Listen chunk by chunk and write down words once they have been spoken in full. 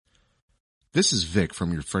This is Vic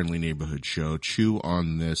from your friendly neighborhood show, Chew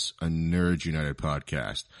on This, a Nerds United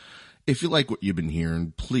podcast. If you like what you've been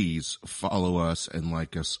hearing, please follow us and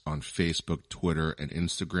like us on Facebook, Twitter, and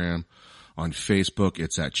Instagram. On Facebook,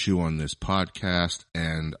 it's at Chew on This podcast,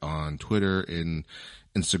 and on Twitter and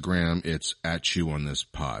Instagram, it's at Chew on This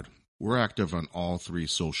pod. We're active on all three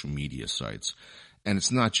social media sites, and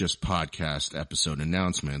it's not just podcast episode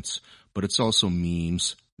announcements, but it's also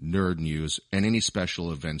memes, nerd news, and any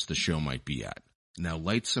special events the show might be at. Now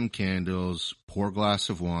light some candles, pour a glass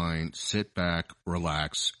of wine, sit back,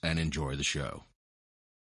 relax, and enjoy the show.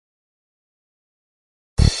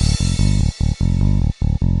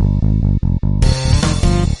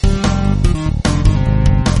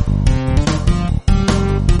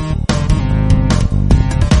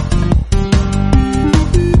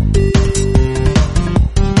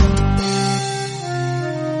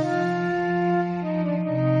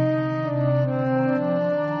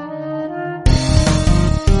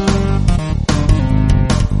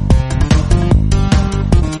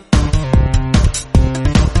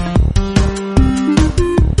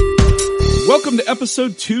 Welcome to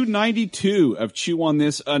episode 292 of Chew on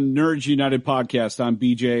This, a Nerds United podcast. I'm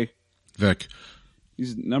BJ. Vic.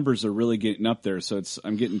 These numbers are really getting up there, so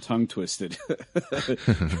I'm getting tongue twisted.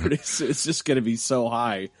 It's just going to be so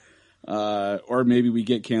high. Or maybe we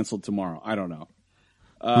get canceled tomorrow. I don't know.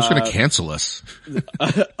 Who's going to cancel us?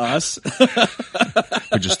 Us.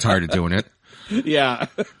 We're just tired of doing it. Yeah.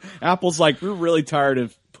 Apple's like, we're really tired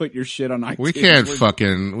of putting your shit on iTunes.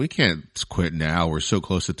 We can't quit now. We're so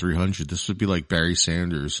close to 300. This would be like Barry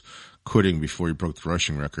Sanders quitting before he broke the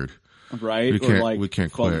rushing record. Right? We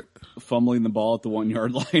can't quit. Fumbling the ball at the 1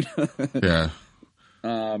 yard line. Yeah.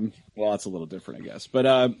 Well, that's a little different, I guess.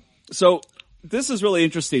 But, so this is really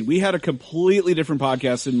interesting. We had a completely different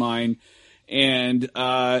podcast in mind, and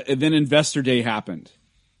then Investor Day happened.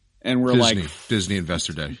 And we're Disney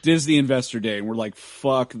Investor Day. Disney Investor Day. And we're like,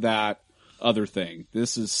 fuck that other thing.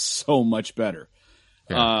 This is so much better.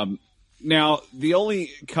 Yeah. Now, the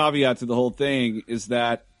only caveat to the whole thing is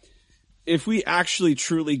that if we actually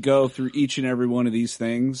truly go through each and every one of these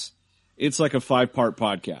things, it's like a 5-part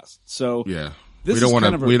podcast. So yeah, we don't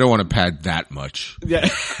want to pad that much. Yeah,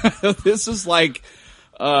 this is like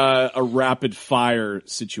a rapid fire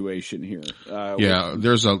situation here.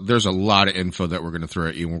 There's a lot of info that we're going to throw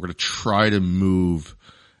at you, and we're going to try to move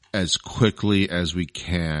as quickly as we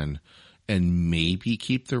can, and maybe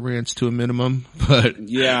keep the rants to a minimum. But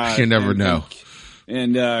yeah, you never know.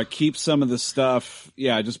 And keep some of the stuff.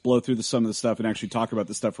 Yeah, just blow through some of the stuff and actually talk about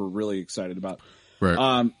the stuff we're really excited about. Right.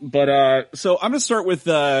 So I'm going to start with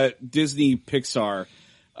Disney Pixar.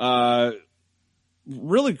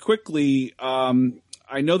 Really quickly.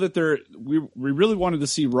 I know that we really wanted to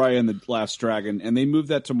see Raya and the Last Dragon, and they moved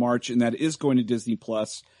that to March, and that is going to Disney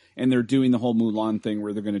Plus, and they're doing the whole Mulan thing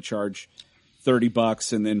where they're going to charge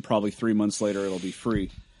 $30, and then probably 3 months later it'll be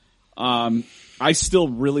free. I still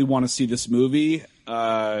really want to see this movie.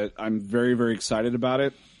 I'm very, very excited about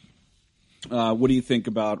it. What do you think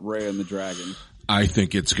about Raya and the Dragon? I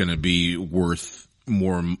think it's going to be worth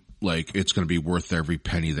more, like it's going to be worth every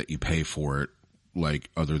penny that you pay for it. Like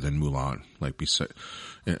other than Mulan,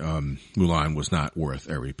 Mulan was not worth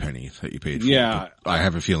every penny that you paid for. Yeah, I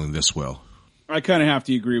have a feeling this will. I kind of have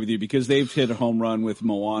to agree with you because they've hit a home run with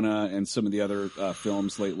Moana and some of the other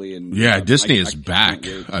films lately. And yeah, Disney is back.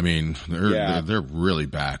 I mean, they're really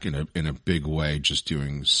back in a big way, just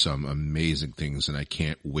doing some amazing things, and I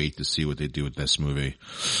can't wait to see what they do with this movie.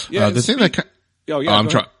 Yeah, the thing that. I'm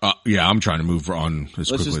trying to move on as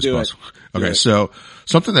quickly as possible. Okay, so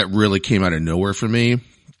something that really came out of nowhere for me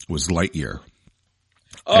was Lightyear.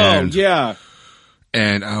 Yeah.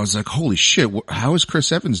 And I was like, holy shit, how is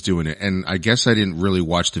Chris Evans doing it? And I guess I didn't really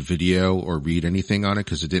watch the video or read anything on it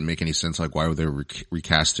because it didn't make any sense. Like, why were they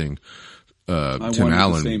recasting Tim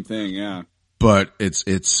Allen? The same thing, yeah. But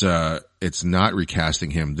it's not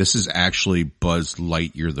recasting him. This is actually Buzz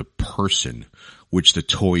Lightyear, the person, which the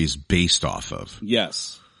toy is based off of.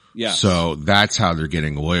 Yes. Yeah. So that's how they're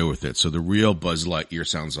getting away with it. So the real Buzz Lightyear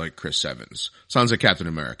sounds like Chris Evans. Sounds like Captain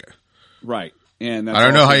America. Right. And I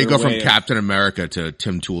don't know how you go from Captain America to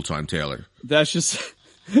Tim Tooltime Taylor. That's just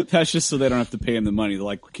so they don't have to pay him the money. They're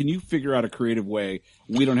like, can you figure out a creative way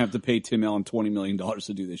we don't have to pay Tim Allen $20 million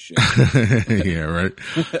to do this shit? Yeah,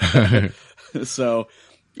 right. So,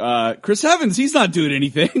 Chris Evans, he's not doing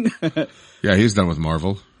anything. Yeah, he's done with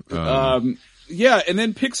Marvel. Yeah, and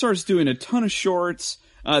then Pixar's doing a ton of shorts.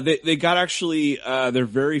 They got actually their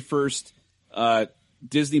very first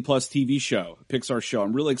Disney Plus TV show, Pixar show.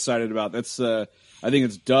 I'm really excited about. That's I think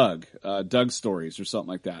it's Doug Stories or something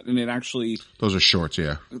like that. And it actually, those are shorts,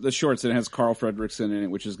 yeah. The shorts, and it has Carl Fredricksen in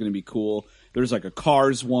it, which is going to be cool. There's like a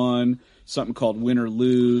Cars one, something called Win or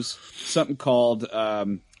Lose, something called,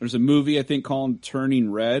 there's a movie I think called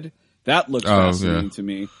Turning Red. That looks fascinating to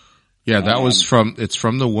me. Yeah, that was it's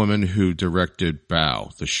from the woman who directed Bow,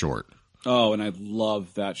 the short. Oh, and I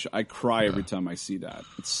love that show. I cry every time I see that.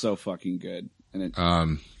 It's so fucking good. And it,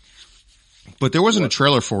 but there wasn't a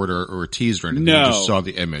trailer for it or a teaser or anything. No. You just saw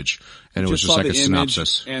the image, and it was just like a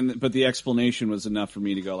synopsis. But the explanation was enough for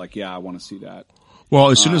me to go like, yeah, I want to see that. Well,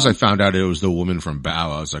 as soon as I found out it was the woman from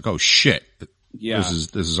Bow, I was like, oh shit. Yeah.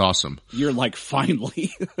 This is awesome. You're like,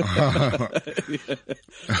 finally.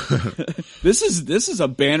 This is a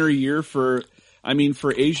banner year for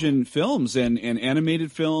Asian films and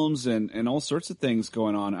animated films and all sorts of things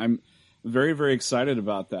going on. I'm very, very excited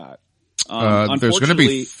about that. There's going to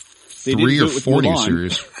be 3 or 4 new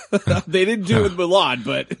series. They didn't do it with Mulan,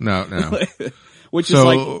 but no. Which is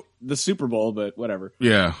like the Super Bowl, but whatever.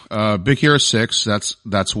 Yeah. Big Hero 6,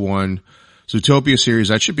 that's one. Zootopia series,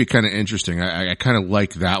 that should be kind of interesting. I kind of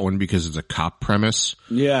like that one because it's a cop premise.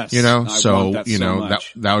 Yes. You know,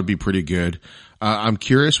 much. that would be pretty good. I'm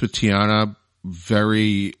curious with Tiana,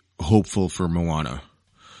 very hopeful for Moana,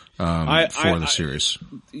 for the series.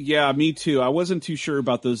 Yeah, me too. I wasn't too sure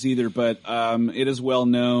about those either, but, it is well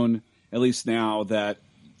known, at least now, that,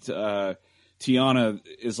 Tiana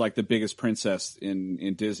is like the biggest princess in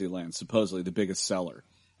Disneyland, supposedly the biggest seller.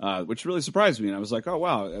 Which really surprised me, and I was like, "Oh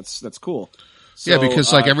wow, that's cool." So, yeah,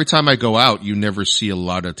 because like every time I go out, you never see a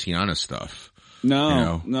lot of Tiana stuff.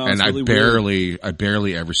 No, and really I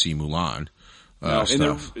barely ever see Mulan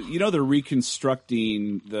stuff. And they're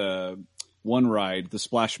reconstructing the one ride, the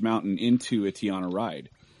Splash Mountain, into a Tiana ride.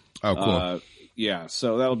 Oh, cool. Yeah,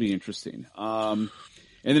 so that'll be interesting. And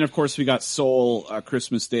then of course we got Soul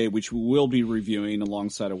Christmas Day, which we will be reviewing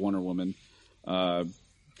alongside of Wonder Woman. Sorry,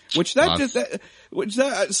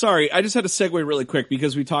 I just had to segue really quick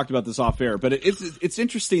because we talked about this off air, but it's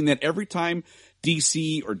interesting that every time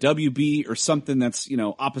DC or WB or something that's,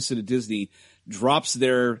 opposite of Disney drops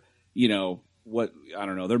their,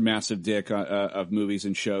 their massive dick of movies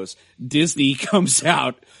and shows, Disney comes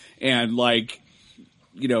out and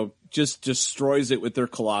just destroys it with their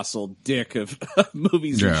colossal dick of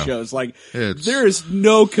movies and shows. There is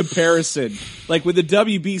no comparison. Like when the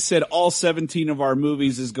WB said all 17 of our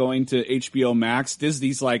movies is going to HBO Max,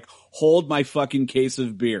 Disney's like, hold my fucking case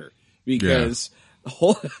of beer because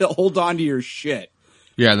hold on to your shit.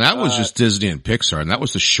 Yeah. And that was just Disney and Pixar, and that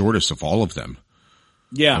was the shortest of all of them.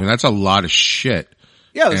 Yeah. I mean, that's a lot of shit.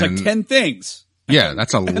 Yeah. There's like 10 things. Yeah.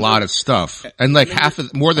 That's a lot of stuff. And like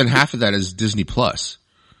more than half of that is Disney Plus.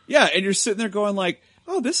 Yeah, and you're sitting there going like,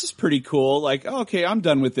 oh, this is pretty cool. Like, oh, okay, I'm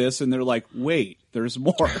done with this. And they're like, wait, there's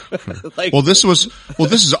more. This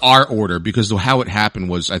is our order because how it happened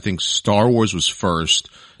was I think Star Wars was first,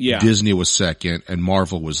 Disney was second, and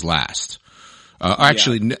Marvel was last.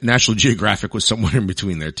 Actually, National Geographic was somewhere in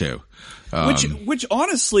between there too. Which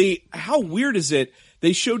honestly, how weird is it?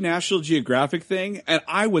 They showed National Geographic thing, and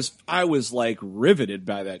I was like riveted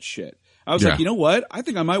by that shit. I was like, you know what? I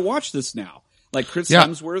think I might watch this now. Like Chris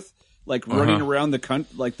Hemsworth, running around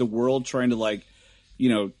the world trying to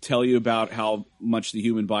tell you about how much the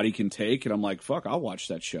human body can take. And I'm like, fuck, I'll watch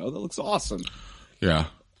that show. That looks awesome. Yeah.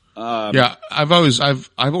 I've always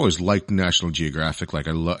liked National Geographic.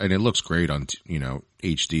 And it looks great on,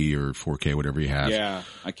 HD or 4K, whatever you have. Yeah.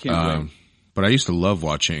 I can't wait. But I used to love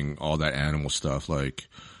watching all that animal stuff, like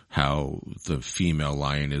how the female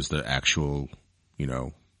lion is the actual,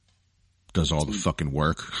 does all the fucking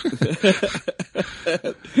work.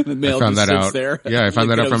 The male just sits there. Yeah, I found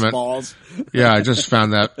that out from it. Balls. Yeah, I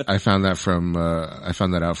found that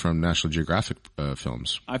out from National Geographic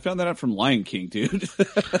films. I found that out from Lion King, dude.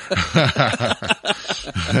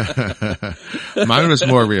 Mine was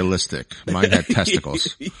more realistic. Mine had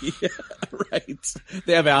testicles. Yeah, right.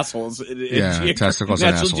 They have assholes. Testicles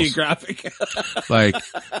and assholes. National Geographic.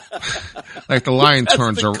 like the lion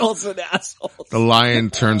turns around. The lion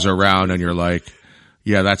turns around and you're like,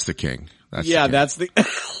 yeah, that's the king. That's the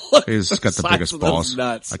he's got the biggest balls.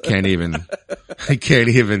 Nuts. I can't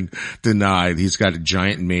even deny he's got a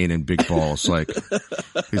giant mane and big balls. Like,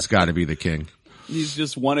 he's got to be the king. He's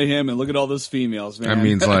just one of him, and look at all those females, man. That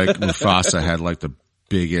means like Mufasa had like the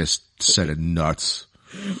biggest set of nuts.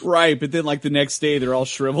 Right, but then like the next day they're all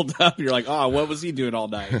shriveled up. You're like, oh, what was he doing all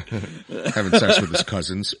night? Having sex with his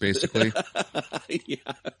cousins, basically. Yeah.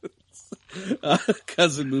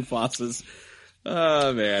 Cousin Mufasa's.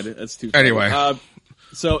 Oh man, that's too funny. Anyway.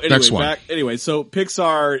 So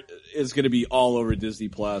Pixar is going to be all over Disney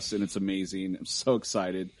Plus, and it's amazing. I'm so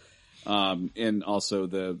excited. And also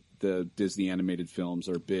the Disney animated films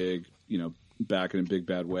are big, back in a big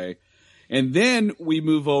bad way. And then we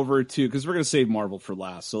move over to, because we're going to save Marvel for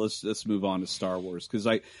last, so let's move on to Star Wars, because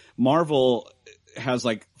Marvel has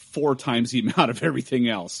like 4 times the amount of everything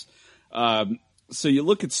else. So you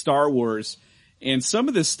look at Star Wars, and some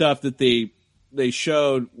of this stuff that they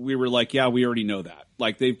showed, we were like, yeah, we already know that.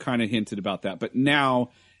 Like they've kind of hinted about that, but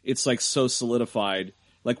now it's like so solidified.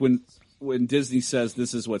 Like when Disney says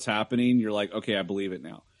this is what's happening, you're like, okay, I believe it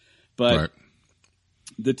now. But Right.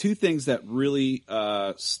 The 2 things that really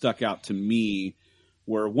stuck out to me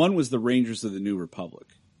were, one was the Rangers of the New Republic.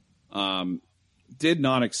 Did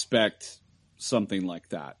not expect something like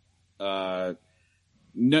that. No,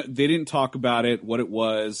 they didn't talk about it, what it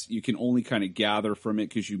was. You can only kind of gather from it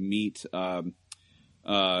because you meet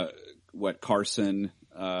Carson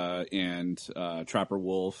and Trapper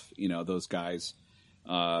Wolf, those guys.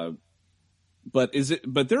 But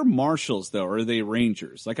they're marshals though, or are they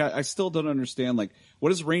rangers? Like I still don't understand. Like, what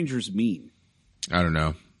does rangers mean? I don't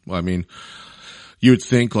know. Well, I mean, you would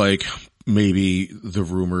think like maybe the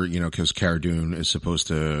rumor, because Cara Dune is supposed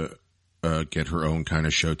to get her own kind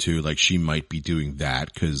of show too. Like she might be doing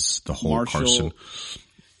that because the whole Marshal, Carson.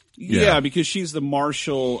 Yeah, because she's the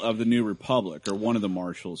marshal of the New Republic, or one of the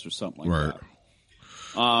marshals, or something like Right.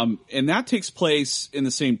 that. And that takes place in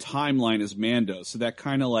the same timeline as Mando, so that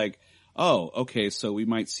kind of like, oh, okay, so we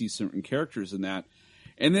might see certain characters in that.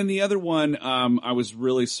 And then the other one I was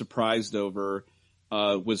really surprised over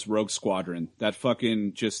was Rogue Squadron. That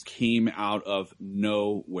fucking just came out of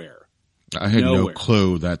nowhere. I had no Nowhere.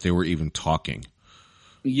 clue that they were even talking.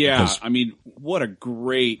 Yeah, Because- I mean, what a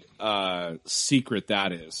great secret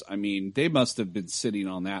that is. I mean, they must have been sitting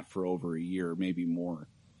on that for over a year, maybe more.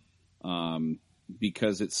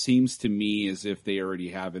 Because it seems to me as if they already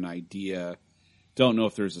have an idea. Don't know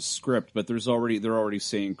if there's a script, but they're already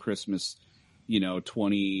saying Christmas,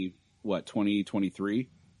 2023?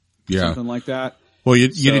 Yeah. Something like that. Well,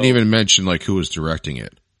 you So- didn't even mention like who was directing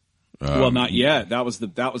it. Well, not yet. That was the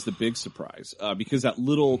big surprise, because that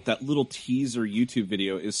little teaser YouTube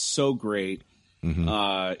video is so great.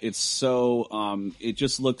 It's so it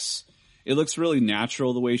looks really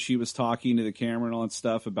natural the way she was talking to the camera and all that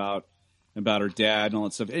stuff about her dad and all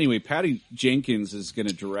that stuff. Anyway, Patty Jenkins is going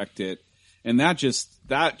to direct it, and that just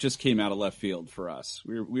came out of left field for us.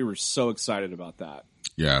 We were so excited about that.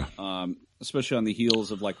 Yeah. Especially on the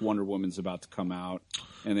heels of like Wonder Woman's about to come out,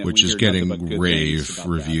 and then Which we is hear getting nothing but good rave things about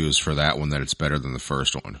that. reviews for that one, that it's better than the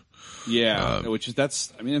first one. Yeah,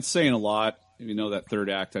 it's saying a lot. That third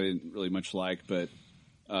act I didn't really much like, but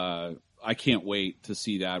I can't wait to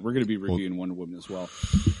see that. We're going to be reviewing Wonder Woman as well.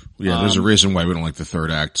 Yeah, there's a reason why we don't like the third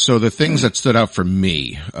act. So the things that stood out for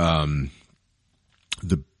me,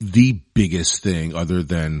 the biggest thing other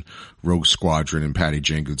than Rogue Squadron and Patty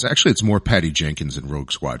Jenkins, actually it's more Patty Jenkins than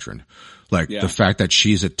Rogue Squadron. Like Yeah. the fact that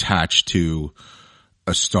she's attached to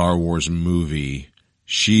a Star Wars movie,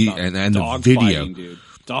 and the Dog video. fighting, dude.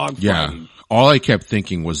 Dog Yeah. fighting. All I kept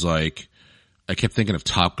thinking was like, I kept thinking of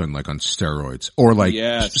Top Gun like on steroids, or like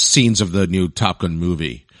Yes. scenes of the new Top Gun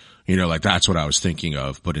movie. Like that's what I was thinking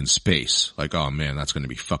of, but in space. Like, oh man, that's going to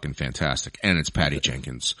be fucking fantastic. And it's Patty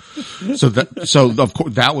Jenkins. So of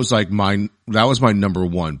course that was like that was my number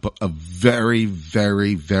one, but a very,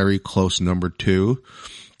 very, very close number 2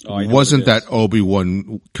 I know wasn't what it that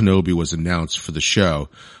Obi-Wan Kenobi was announced for the show,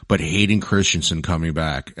 but Hayden Christensen coming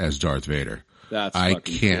back as Darth Vader. That's I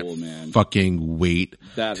fucking can't cool, man. fucking wait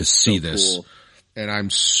That to is see so this. cool. And I'm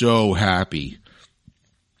so happy.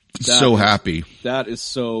 That Happy. That is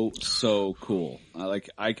so cool.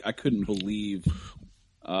 I couldn't believe.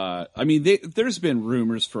 There's been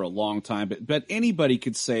rumors for a long time, but anybody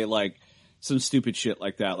could say like some stupid shit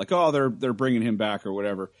like that, like, oh, they're bringing him back or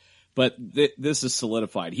whatever. But this is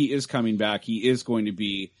solidified. He is coming back. He is going to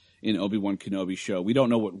be in Obi-Wan Kenobi show. We don't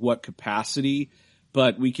know what capacity,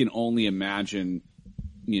 but we can only imagine,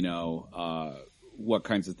 what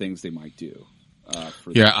kinds of things they might do.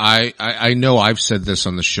 Yeah, I know I've said this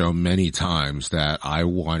on the show many times that I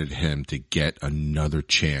wanted him to get another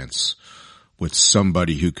chance with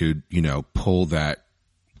somebody who could, pull that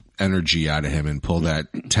energy out of him and pull that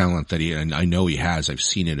talent that and I know he has. I've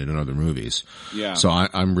seen it in other movies. Yeah. So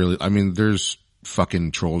I'm really, there's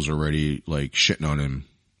fucking trolls already like shitting on him,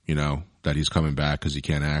 that he's coming back because he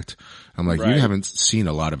can't act. I'm like, Right. You haven't seen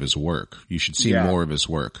a lot of his work. You should see more of his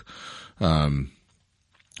work.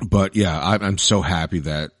 But yeah, I'm so happy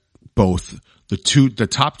that both the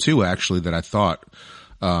top 2 actually that I thought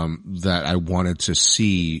that I wanted to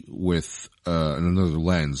see with another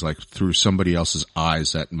lens, like through somebody else's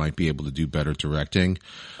eyes that might be able to do better directing,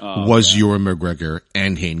 was Ewan McGregor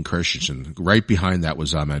and Hayden Christensen. Right behind that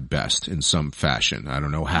was Ahmed Best in some fashion. I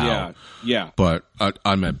don't know how. Yeah. But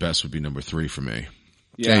Ahmed Best would be number 3 for me.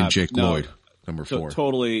 Yeah. And Jake Lloyd, number 4.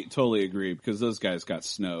 Totally agree, because those guys got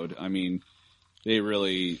snowed. I mean, they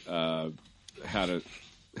really had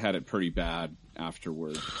it pretty bad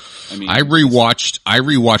afterward. I mean, I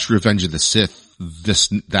rewatched Revenge of the Sith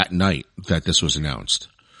that night that this was announced.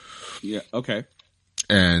 Yeah, okay.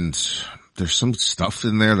 And there's some stuff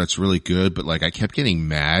in there that's really good, but like I kept getting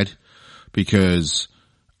mad because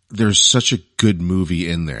there's such a good movie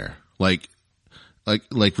in there. Like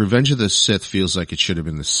Revenge of the Sith feels like it should have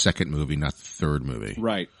been the second movie, not the third movie.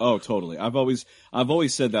 Right. Oh, totally. I've always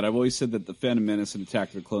said that. I've always said that The Phantom Menace and Attack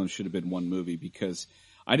of the Clones should have been one movie, because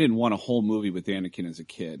I didn't want a whole movie with Anakin as a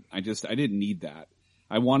kid. I didn't need that.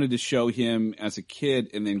 I wanted to show him as a kid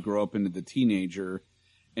and then grow up into the teenager.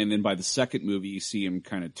 And then by the second movie, you see him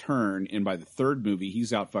kind of turn. And by the third movie,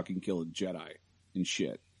 he's out fucking killing Jedi and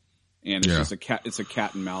shit. And it's just it's a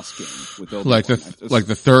cat and mouse game with Obi-Wan. Like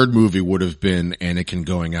the third movie would have been Anakin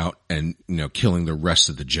going out and, killing the rest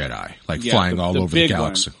of the Jedi, flying all over the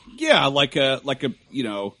galaxy. One. Yeah. Like a,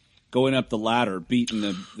 going up the ladder, beating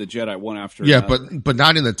the Jedi one after another. but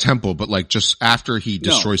not in the temple, but like just after he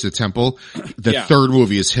destroys the temple, the third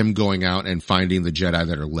movie is him going out and finding the Jedi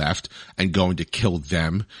that are left and going to kill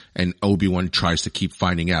them. And Obi-Wan tries to keep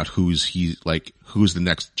finding out who's the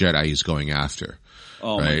next Jedi he's going after.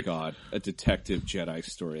 Oh right? My God. A detective Jedi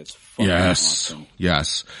story. It's fucking awesome.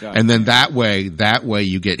 Yes. God. And then that way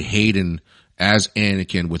you get Hayden as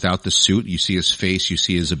Anakin without the suit. You see his face, you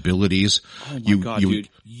see his abilities. Oh my God, dude.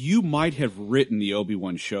 You might have written the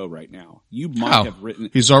Obi-Wan show right now. You might have written.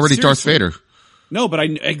 He's already Darth Vader. No, but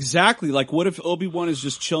exactly. Like, what if Obi-Wan is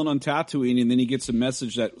just chilling on Tatooine and then he gets a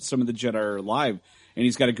message that some of the Jedi are alive and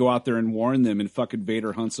he's got to go out there and warn them, and fucking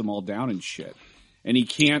Vader hunts them all down and shit. And he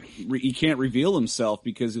can't reveal himself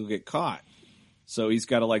because he'll get caught. So he's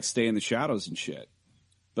got to stay in the shadows and shit.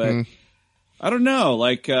 But I don't know.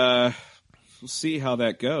 We'll see how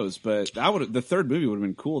that goes. But the third movie would have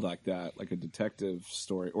been cool like that, like a detective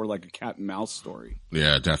story or like a cat and mouse story.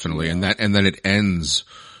 Yeah, definitely. Yeah. And then it ends.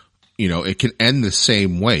 It can end the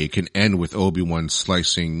same way. It can end with Obi-Wan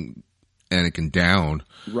slicing Anakin down.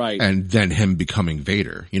 Right. And then him becoming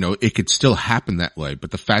Vader. It could still happen that way.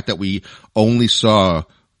 But the fact that we only saw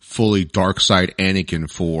fully dark side Anakin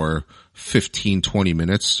for 15, 20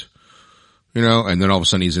 minutes, and then all of a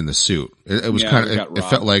sudden he's in the suit. It was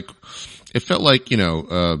it felt like,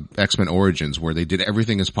 X-Men Origins, where they did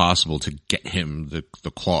everything as possible to get him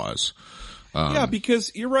the claws. Yeah,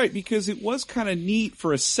 because you're right, because it was kind of neat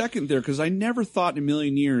for a second there, because I never thought in a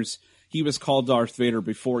million years he was called Darth Vader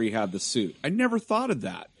before he had the suit. I never thought of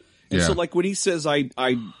that. And so when he says, I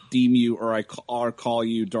deem you or I call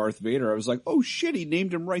you Darth Vader, I was like, oh shit, he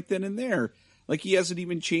named him right then and there. Like, he hasn't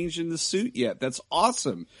even changed in the suit yet. That's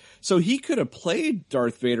awesome. So he could have played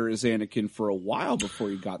Darth Vader as Anakin for a while before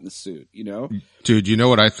he got in the suit, Dude, you know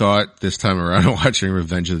what I thought this time around watching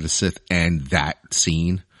Revenge of the Sith and that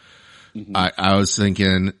scene? Mm-hmm. I was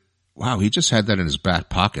thinking, wow, he just had that in his back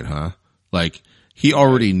pocket, huh? Like, he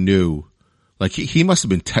already knew. Like, he must have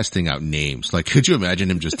been testing out names. Like, could you imagine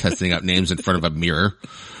him just testing out names in front of a mirror?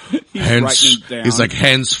 He's like,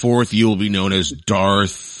 henceforth you will be known as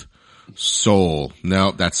Darth Soul.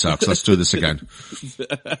 No, that sucks. Let's do this again.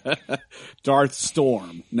 Darth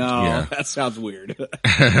Storm. No, that sounds weird.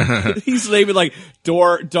 He's naming like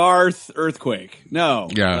Darth Earthquake. No.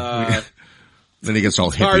 Yeah. Then he gets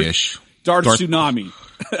all hippie-ish. Darth Tsunami.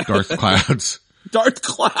 Darth Clouds. Darth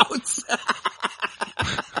Clouds.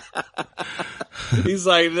 He's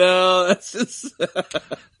like, no, that's just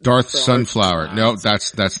Darth Sunflower. Clouds. No,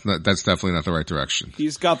 that's definitely not the right direction.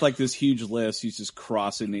 He's got like this huge list. He's just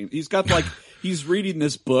crossing names. He's got like, he's reading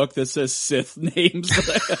this book that says Sith names.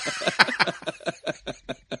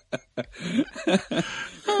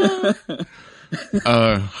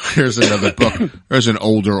 Here's another book. There's an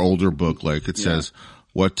older book. Like it says,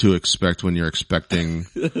 what to expect when you're expecting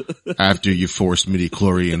after you forced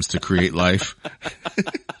midichlorians to create life.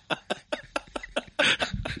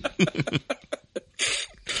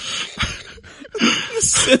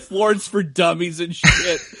 Sith Lords for dummies and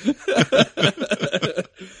shit.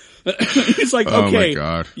 He's like,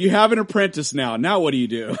 okay, you have an apprentice now. Now what do you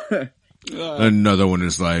do? Another one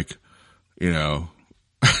is like,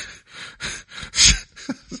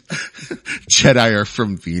 Jedi are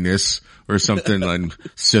from Venus or something, and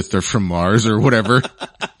Sith are from Mars or whatever.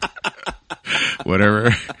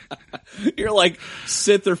 Whatever. You're like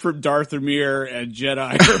Sith are from Darth Amir and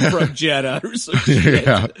Jedi are from Jeddah or some shit.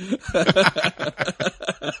 Yeah.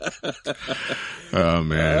 Oh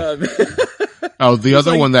man. Oh, the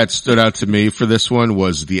other one that stood out to me for this one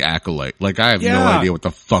was The Acolyte. Like, I have no idea what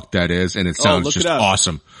the fuck that is, and it sounds just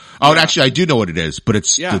awesome. Oh, and actually, I do know what it is, but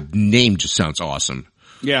the name just sounds awesome.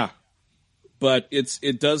 Yeah. But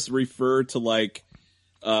it does refer to like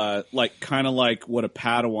kind of like what a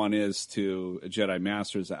Padawan is to a Jedi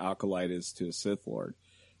Master, as an Acolyte is to a Sith Lord.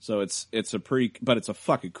 So it's a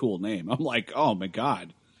fucking cool name. I'm like, oh my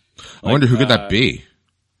God. I wonder who could that be?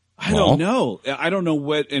 I don't know. I don't know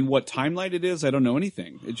what timeline it is. I don't know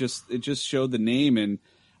anything. It just showed the name, and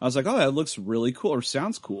I was like, oh, that looks really cool or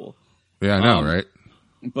sounds cool. Yeah, I know, right?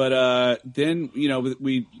 But then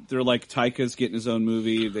they're like, Taika's getting his own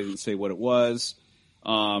movie. They didn't say what it was.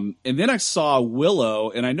 And then I saw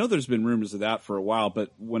Willow, and I know there's been rumors of that for a while,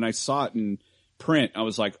 but when I saw it in print, I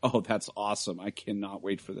was like, oh, that's awesome. I cannot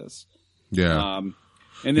wait for this. Yeah.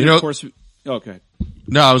 And then of course, okay.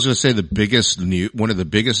 No, I was going to say one of the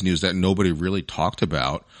biggest news that nobody really talked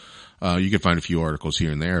about, you can find a few articles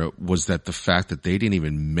here and there, was that the fact that they didn't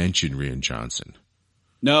even mention Rian Johnson.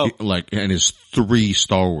 No. And his 3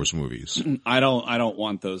 Star Wars movies. I don't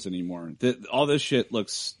want those anymore. All this shit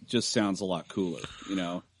sounds a lot cooler, you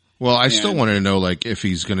know? Well, I still wanted to know, like, if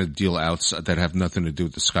he's going to deal outside that have nothing to do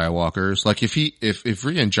with the Skywalkers. Like, if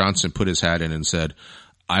Rian Johnson put his hat in and said,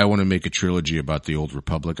 I want to make a trilogy about the Old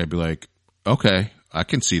Republic, I'd be like, okay, I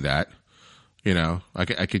can see that. You know, I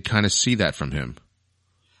could kind of see that from him.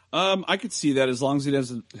 I could see that as long as he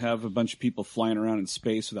doesn't have a bunch of people flying around in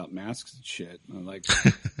space without masks and shit. Like,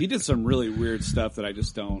 he did some really weird stuff that I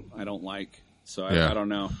don't like. So I don't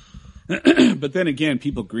know. But then again,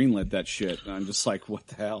 people greenlit that shit, and I'm just like, what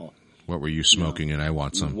the hell? What were you smoking? And I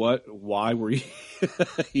want some. Why were you?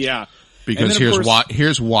 Yeah. Because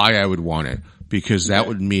here's why I would want it. Because that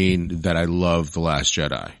would mean that I love The Last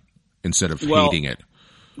Jedi instead of hating it.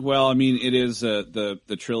 Well, I mean, it is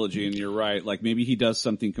the trilogy, and you're right. Like, maybe he does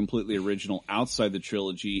something completely original outside the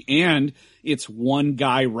trilogy, and it's one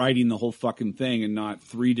guy writing the whole fucking thing, and not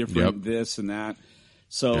 3 different this and that.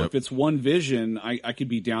 So if it's one vision, I could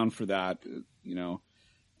be down for that. You know,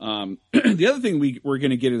 the other thing we're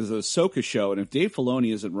going to get is the Ahsoka show, and if Dave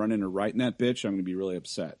Filoni isn't running or writing that bitch, I'm going to be really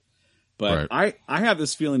upset. But I have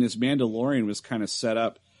this feeling this Mandalorian was kind of set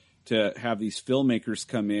up to have these filmmakers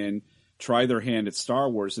come in, try their hand at Star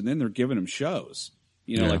Wars, and then they're giving them shows.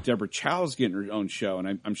 You know, like Deborah Chow's getting her own show,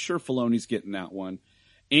 and I'm sure Filoni's getting that one.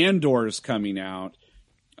 Andor is coming out,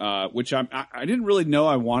 which I didn't really know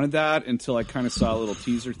I wanted that until I kind of saw a little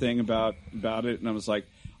teaser thing about it, and I was like,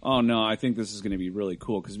 oh no, I think this is going to be really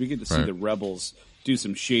cool because we get to see the Rebels do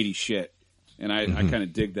some shady shit. And I kind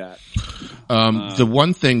of dig that. The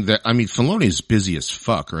one thing that, I mean, Filoni's busy as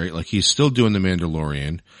fuck, right? Like, he's still doing The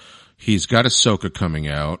Mandalorian. He's got Ahsoka coming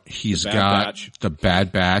out. He's got The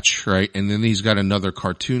Bad Batch, right? And then he's got another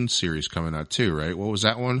cartoon series coming out too, right? What was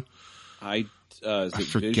that one? I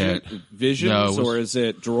forget. Visions, or is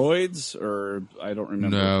it Droids, or I don't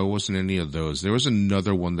remember. No, it wasn't any of those. There was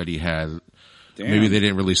another one that he had. Damn. Maybe they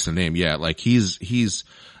didn't release the name yet. Like,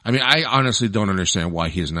 I mean, I honestly don't understand why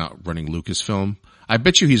he is not running Lucasfilm. I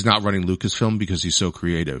bet you he's not running Lucasfilm because he's so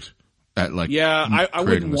creative. At like, I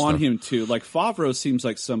wouldn't want him to. Like, Favreau seems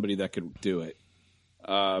like somebody that could do it.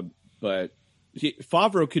 But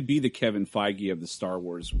Favreau could be the Kevin Feige of the Star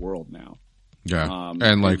Wars world now. Yeah,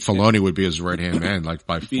 and like Filoni would be his right hand man, like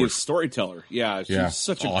by be a storyteller. Yeah, he's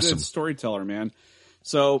such a good storyteller, man.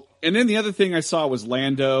 So, and then the other thing I saw was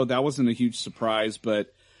Lando. That wasn't a huge surprise,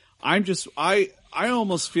 but I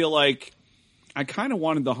almost feel like I kind of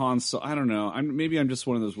wanted the Han Solo. I don't know. Maybe I'm just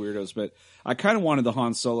one of those weirdos, but I kind of wanted the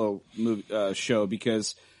Han Solo movie, show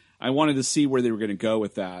because I wanted to see where they were going to go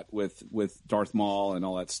with that, with Darth Maul and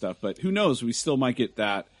all that stuff. But who knows? We still might get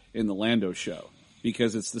that in the Lando show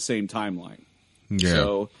because it's the same timeline. Yeah.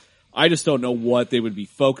 So I just don't know what they would be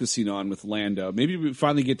focusing on with Lando. Maybe we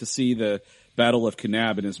finally get to see the Battle of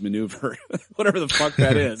Kanab and his maneuver, whatever the fuck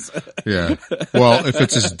that is. Yeah. Well, if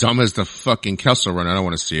it's as dumb as the fucking Kessel Run, I don't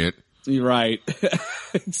want to see it. You're right.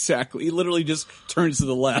 Exactly. He literally just turns to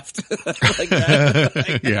the left. Like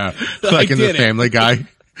that. Yeah. Like in The Family Guy.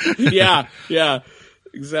 Yeah.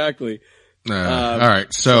 Exactly. All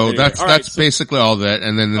right. So anyway, that's basically all that.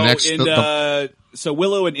 And then the next. So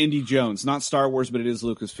Willow and Indy Jones, not Star Wars, but it is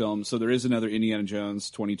Lucasfilm. So there is another Indiana Jones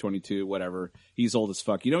 2022, whatever. He's old as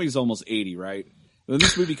fuck. You know he's almost 80, right? When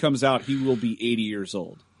this movie comes out, he will be 80 years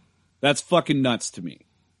old. That's fucking nuts to me.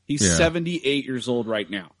 He's 78 years old right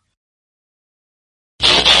now.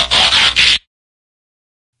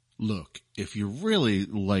 Look, if you really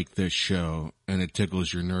like this show and it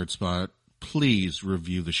tickles your nerd spot, please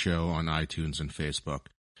review the show on iTunes and Facebook.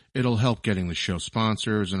 It'll help getting the show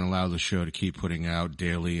sponsors and allow the show to keep putting out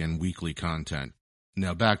daily and weekly content.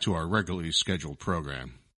 Now back to our regularly scheduled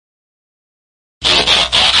program.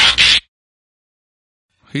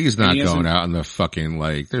 He's not going out in the fucking,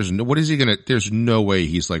 like, there's no way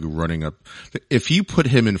he's like running up. If you put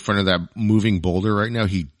him in front of that moving boulder right now,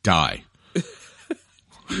 he'd die.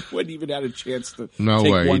 He wouldn't even have a chance to No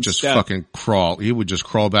take way. one He'd just step. fucking crawl. He would just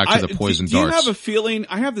crawl back to the poison do you darts. have a feeling?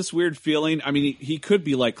 I have this weird feeling. I mean, he could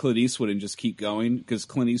be like Clint Eastwood and just keep going because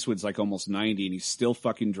Clint Eastwood's like almost 90 and he's still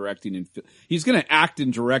fucking directing. And he's going to act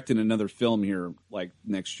and direct in another film here like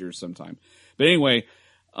next year sometime. But anyway,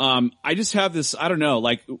 I just have this, I don't know,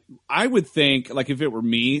 like I would think like if it were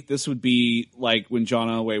me, this would be like when John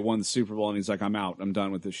Elway won the Super Bowl and he's like, I'm out. I'm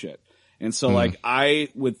done with this shit. And so like I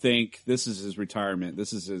would think this is his retirement.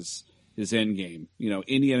 This is his end game. You know,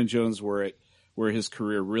 Indiana Jones where his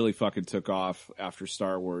career really fucking took off after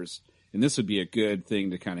Star Wars. And this would be a good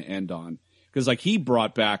thing to kind of end on. Because like he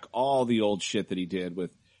brought back all the old shit that he did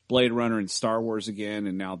with Blade Runner and Star Wars again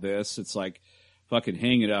and now this. It's like fucking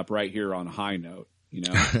hang it up right here on a high note, you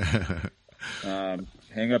know?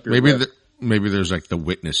 Hang up your maybe there's like The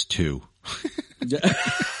Witness 2.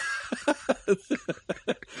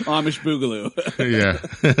 Amish Boogaloo. Yeah.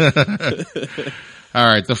 All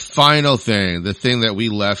right. The final thing, the thing that we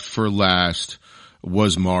left for last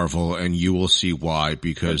was Marvel, and you will see why,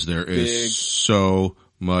 because there is so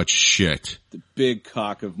much shit. The big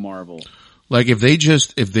cock of Marvel. Like if they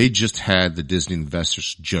just had the Disney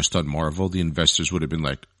investors just on Marvel, the investors would have been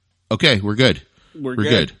like, okay, we're good. We're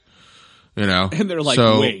good. You know? And they're like,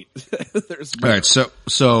 wait, there's more. All right.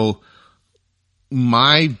 So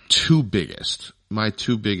my two biggest ones,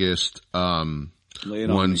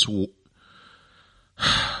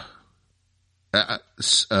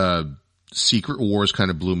 Secret Wars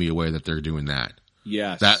kind of blew me away that they're doing that.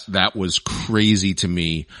 Yes. That was crazy to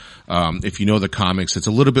me. If you know the comics, it's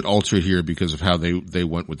a little bit altered here because of how they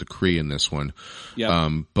went with the Kree in this one. Yeah.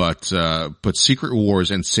 But Secret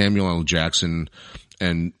Wars and Samuel L. Jackson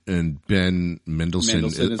and Ben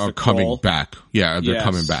Mendelsohn are coming back. Yeah, they're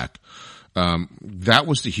coming back. That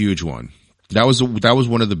was the huge one. That was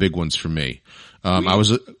one of the big ones for me. I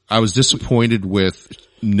was disappointed with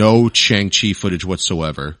no Shang-Chi footage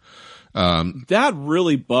whatsoever. That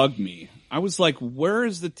really bugged me. I was like, where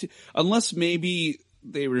is unless maybe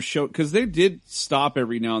they were cause they did stop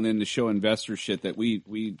every now and then to show investor shit that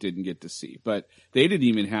we didn't get to see, but they didn't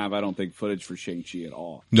even have, I don't think, footage for Shang-Chi at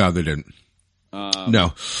all. No, they didn't.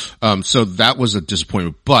 No. So that was a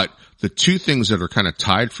disappointment, but the two things that are kind of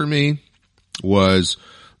tied for me was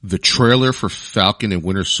the trailer for Falcon and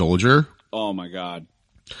Winter Soldier. Oh my God.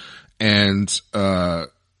 And,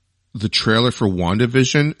 the trailer for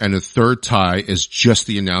WandaVision, and the third tie is just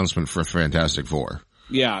the announcement for Fantastic Four.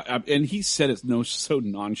 Yeah. And he said it so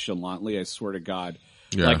nonchalantly, I swear to God.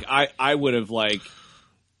 Yeah. Like I would have like,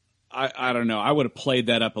 I don't know. I would have played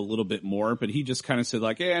that up a little bit more, but he just kind of said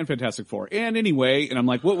like, and Fantastic Four. And anyway, and I'm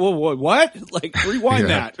like, what? Like rewind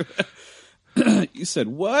that. You said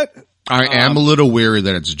what? I am a little weary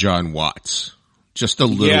that it's John Watts. Just a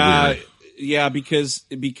little weary. Yeah, because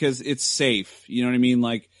it's safe. You know what I mean?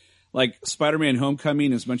 Like Spider-Man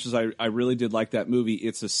Homecoming, as much as I really did like that movie,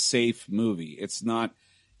 it's a safe movie. It's not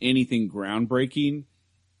anything groundbreaking.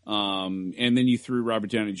 And then you threw Robert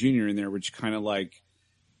Downey Jr. in there, which kind of like,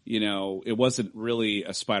 you know, it wasn't really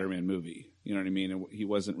a Spider-Man movie. You know what I mean? He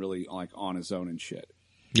wasn't really like on his own and shit.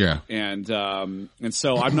 Yeah. And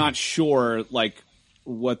so I'm not sure like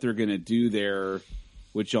what they're going to do there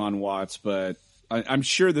with John Watts, but I'm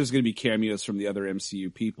sure there's going to be cameos from the other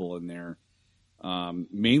MCU people in there.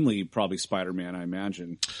 Mainly probably Spider-Man, I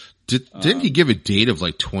imagine. Didn't he give a date of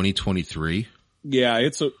like 2023? Yeah,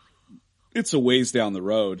 it's a ways down the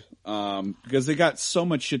road. Because they got so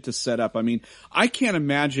much shit to set up. I mean, I can't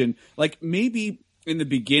imagine, like maybe in the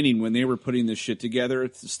beginning when they were putting this shit together,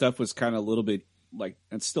 stuff was kind of a little bit like,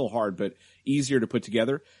 it's still hard, but easier to put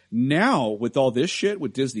together. Now with all this shit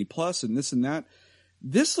with Disney Plus and this and that,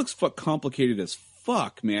 this looks complicated as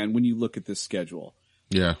fuck, man, when you look at this schedule.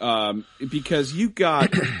 Yeah. Because you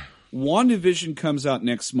got WandaVision comes out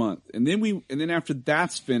next month, and then after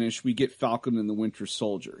that's finished, we get Falcon and the Winter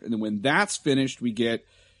Soldier. And then when that's finished, we get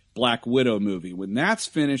Black Widow movie. When that's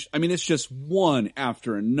finished, I mean, it's just one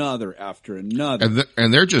after another after another.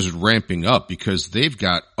 And they're just ramping up because they've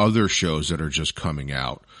got other shows that are just coming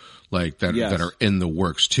out. like that Yes. that are in the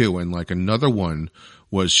works too. And like another one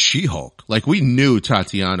was She-Hulk. Like we knew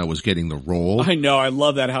Tatiana was getting the role. I know. I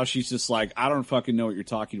love that how she's just like, I don't fucking know what you're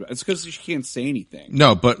talking about. It's because she can't say anything.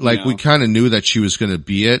 No, but like we kind of knew that she was going to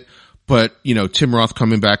be it. But you know, Tim Roth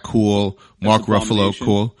coming back, cool. Mark Ruffalo,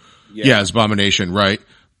 cool. Yeah, as Abomination, right?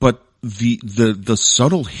 But the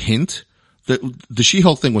subtle hint. The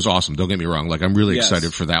She-Hulk thing was awesome. Don't get me wrong. Like I'm really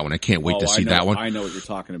excited for that one. I can't wait to see that one. I know what you're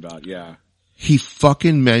talking about. Yeah. He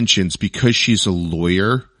fucking mentions because she's a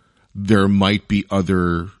lawyer, there might be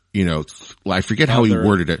other, you know, I forget how he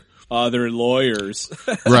worded it. Other lawyers.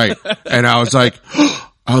 Right. And I was like,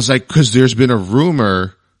 cause there's been a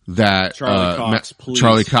rumor that,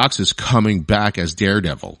 Charlie Cox is coming back as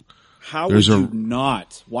Daredevil. How would you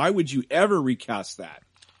not? Why would you ever recast that?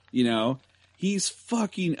 You know, he's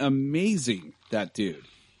fucking amazing, that dude.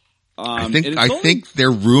 I think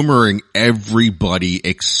they're rumoring everybody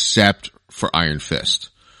except for Iron Fist.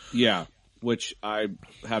 Yeah, which I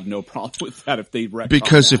have no problem with that if they retcon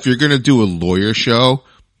because that. If you're going to do a lawyer show,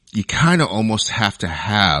 you kind of almost have to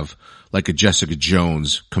have like a Jessica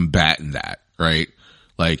Jones combatant that, right?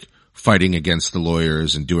 Like fighting against the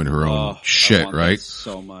lawyers and doing her own shit, I want right? That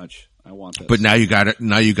so much. I want that. But now you got it.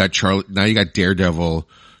 Now you got Charlie. Now you got Daredevil.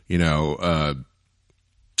 You know,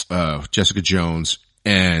 Jessica Jones,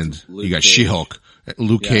 and Luke you got Cage. She-Hulk,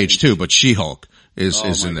 Luke Cage too. But She-Hulk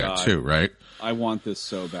is in there God. too, right? I want this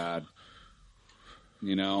so bad.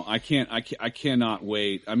 You know, I cannot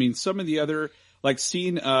wait. I mean, some of the other, like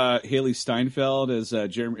seeing Haley Steinfeld as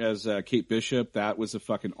Kate Bishop, that was a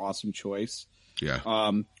fucking awesome choice. Yeah.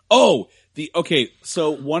 So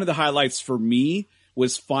one of the highlights for me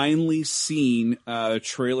was finally seeing a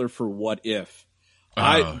trailer for What If.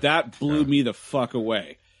 That blew me the fuck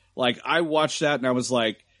away. Like I watched that and I was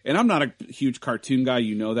like, and I'm not a huge cartoon guy,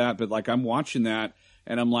 you know that, but like I'm watching that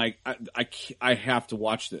and I'm like, I have to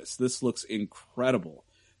watch this. This looks incredible.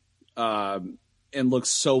 And looks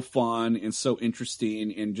so fun and so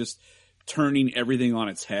interesting and just turning everything on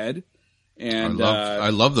its head. And I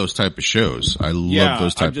love those type of shows. I love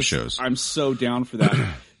those type of shows. I'm so down for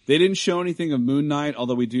that. They didn't show anything of Moon Knight,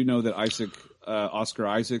 although we do know that Oscar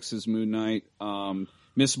Isaacs is Moon Knight.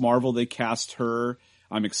 Miss Marvel, they cast her.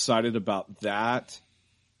 I'm excited about that.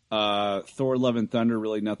 Thor: Love and Thunder,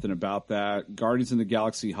 really nothing about that. Guardians of the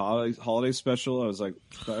Galaxy holiday special, I was like,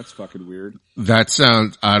 that's fucking weird. That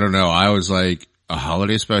sounds, I don't know. I was like, a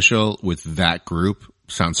holiday special with that group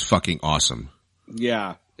sounds fucking awesome.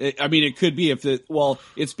 Yeah. It could be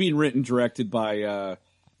it's being written, directed by,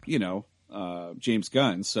 James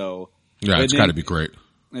Gunn, so. Yeah, it's gotta be great.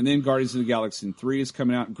 And then Guardians of the Galaxy 3 is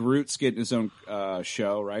coming out. Groot's getting his own,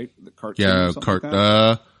 show, right? The cartoon. Yeah,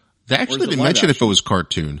 they actually didn't mention if it was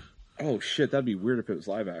cartoon. Oh shit, that'd be weird if it was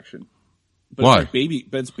live action. But Why?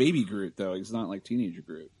 It's baby Groot though. He's not like teenager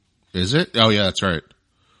Groot. Is it? Oh yeah, that's right.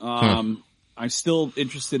 I'm still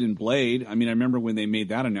interested in Blade. I mean, I remember when they made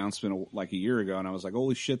that announcement like a year ago, and I was like,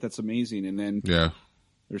 "Holy shit, that's amazing!" And then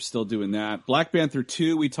they're still doing that. Black Panther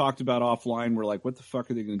 2, we talked about offline. We're like, "What the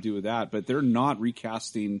fuck are they going to do with that?" But they're not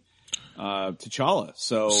recasting T'Challa.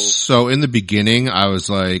 So in the beginning, I was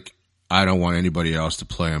like, I don't want anybody else to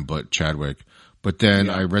play him but Chadwick. But then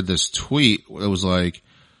I read this tweet. It was like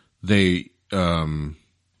we've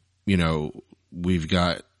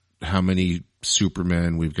got how many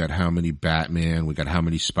Superman, we've got how many Batman, we've got how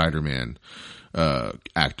many Spider-Man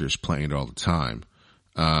actors playing it all the time.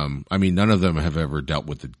 I mean, none of them have ever dealt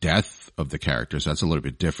with the death of the characters. That's a little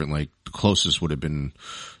bit different. Like the closest would have been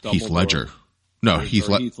Heath Ledger. No, Heath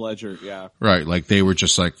Ledger, yeah. Right, like they were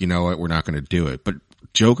just like, you know what, we're not going to do it. But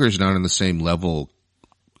Joker's not on the same level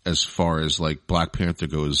as far as like Black Panther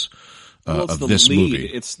goes of this movie.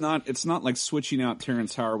 It's not like switching out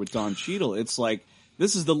Terrence Howard with Don Cheadle. It's like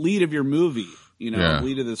this is the lead of your movie,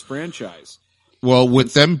 lead of this franchise. Well,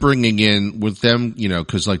 with them,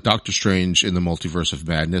 because like Doctor Strange in the Multiverse of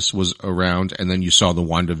Madness was around, and then you saw the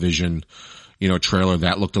WandaVision, trailer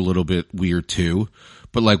that looked a little bit weird too.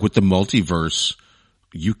 But like with the multiverse,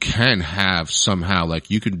 you can have somehow, like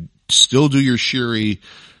you could still do your Shuri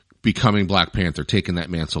becoming Black Panther, taking that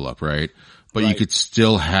mantle up, right? But you could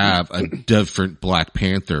still have a different Black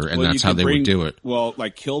Panther, and that's how they would do it. Well,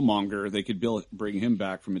 like Killmonger, they could bring him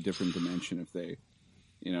back from a different dimension if they,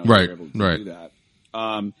 were able to do that.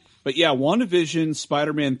 But yeah, WandaVision,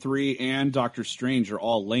 Spider-Man 3, and Doctor Strange are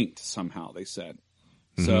all linked somehow, they said.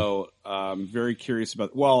 Mm-hmm. So, very curious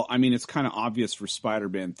about, it's kind of obvious for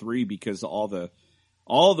Spider-Man 3 because all the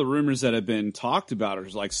rumors that have been talked about are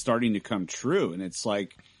like starting to come true. And it's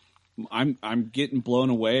like, I'm getting blown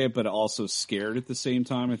away, but also scared at the same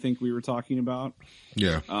time. I think we were talking about.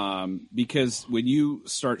 Yeah. Because when you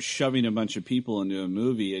start shoving a bunch of people into a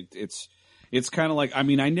movie, it's kind of like, I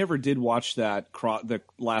mean, I never did watch that the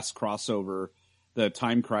last crossover, the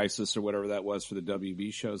Time Crisis or whatever that was for the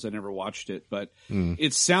WB shows. I never watched it, but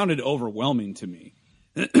it sounded overwhelming to me.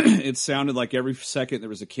 It sounded like every second there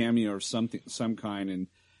was a cameo or some kind, and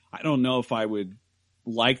I don't know if I would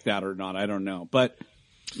like that or not. I don't know, but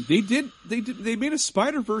they made a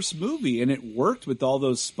Spider-Verse movie and it worked with all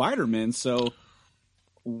those Spider-Men. So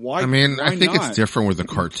why? I mean, why I think not? it's different with a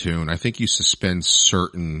cartoon. I think you suspend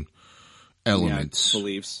certain elements,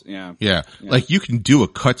 beliefs. Yeah. Like you can do a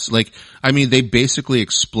cuts. Like, I mean, they basically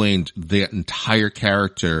explained the entire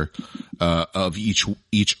character of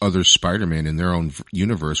each other Spider-Man in their own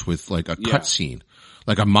universe with like a cutscene,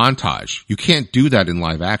 like a montage. You can't do that in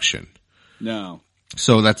live action. No.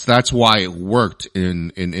 So that's why it worked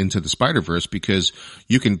in Into the Spider-Verse, because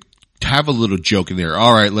you can have a little joke in there.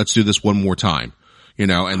 All right, let's do this one more time, and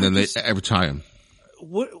then every time.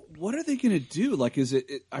 What are they going to do? Like,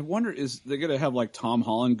 I wonder, is they going to have like Tom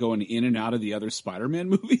Holland going in and out of the other Spider-Man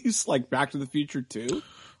movies, like Back to the Future 2?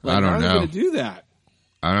 Like, I don't know. How are they going to do that?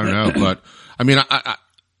 I don't know, but I mean,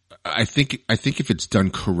 I think if it's done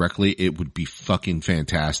correctly, it would be fucking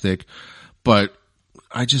fantastic. But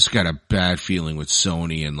I just got a bad feeling with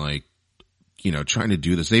Sony and like, trying to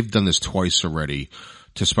do this. They've done this twice already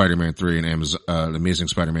to Spider-Man 3 and Amazing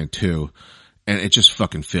Spider-Man 2. And it just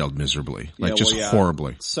fucking failed miserably.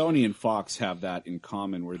 Horribly. Sony and Fox have that in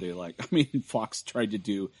common where Fox tried to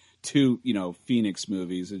do 2, Phoenix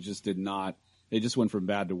movies. It just did not, they just went from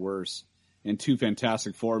bad to worse. And 2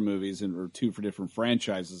 Fantastic Four movies or 2 for different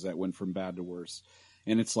franchises that went from bad to worse.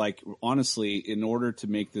 And it's like, honestly, in order to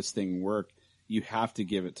make this thing work, you have to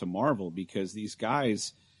give it to Marvel because these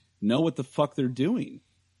guys know what the fuck they're doing.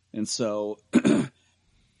 And so,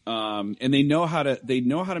 and they know how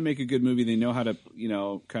to make a good movie. They know how to,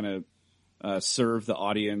 kind of, serve the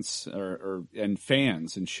audience and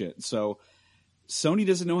fans and shit. So Sony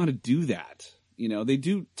doesn't know how to do that. They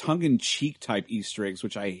do tongue in cheek type Easter eggs,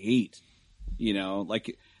 which I hate,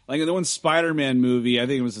 like in the one Spider-Man movie, I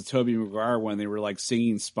think it was the Tobey Maguire one. They were like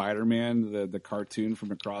singing Spider-Man, the cartoon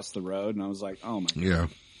from across the road. And I was like, oh my God,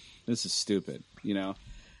 this is stupid,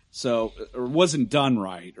 so, or wasn't done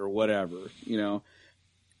right or whatever,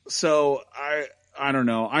 So I don't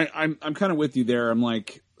know. I'm kind of with you there. I'm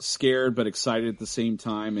like scared but excited at the same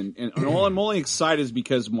time, and all I'm only excited is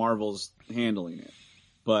because Marvel's handling it.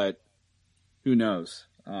 But who knows?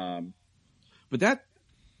 But that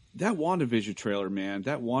WandaVision trailer, man,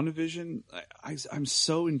 that WandaVision, I'm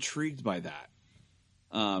so intrigued by that.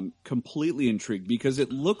 Completely intrigued because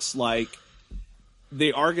it looks like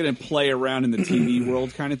they are going to play around in the TV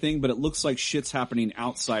world kind of thing, but it looks like shit's happening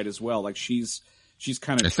outside as well. Like she's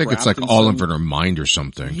kind of. I think it's like all of her mind or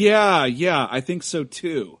something. Yeah, I think so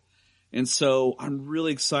too. And so I'm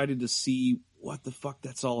really excited to see what the fuck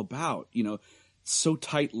that's all about. So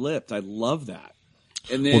tight-lipped. I love that.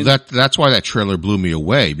 And then, well, that's why that trailer blew me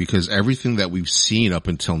away, because everything that we've seen up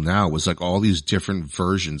until now was like all these different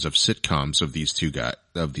versions of sitcoms of these two two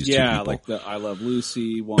people. Like the I Love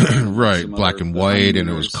Lucy one, right, black and white, and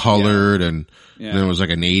it was colored, and then it was like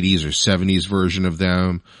an 80s or 70s version of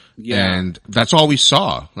them. Yeah. And that's all we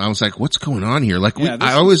saw. And I was like, what's going on here? Like,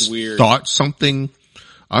 I always thought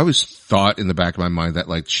in the back of my mind that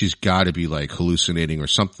like she's got to be like hallucinating or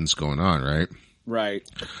something's going on, right? Right.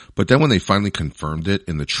 But then when they finally confirmed it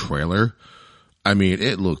in the trailer, I mean,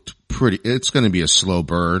 it looked pretty, it's going to be a slow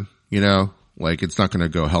burn, like it's not going to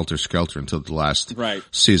go helter skelter until the last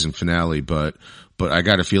season finale. But I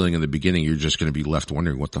got a feeling in the beginning, you're just going to be left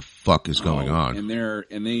wondering what the fuck is going on.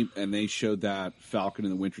 And they showed that Falcon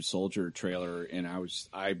and the Winter Soldier trailer. And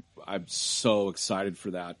I'm so excited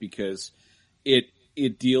for that because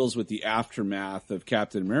it deals with the aftermath of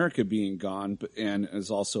Captain America being gone, and is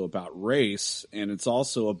also about race, and it's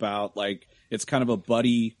also about like it's kind of a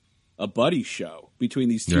buddy show between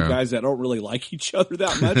these two guys that don't really like each other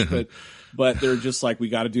that much, but they're just like, we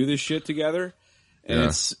got to do this shit together, and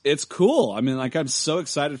it's cool. I mean, like I'm so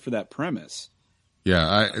excited for that premise.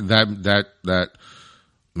 Yeah, that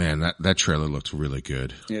trailer looks really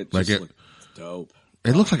good. It looked dope.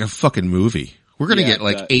 It looks like a fucking movie. We're going to get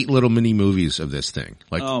like 8 little mini movies of this thing.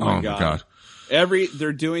 Like, oh my God.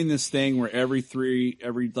 They're doing this thing where every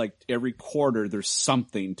quarter there's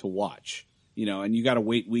something to watch, and you got to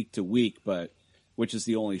wait week to week, which is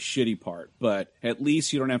the only shitty part. But at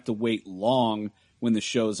least you don't have to wait long when the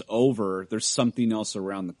show's over. There's something else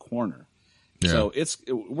around the corner. Yeah. So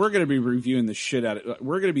we're going to be reviewing the shit out of it.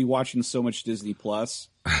 We're going to be watching so much Disney Plus.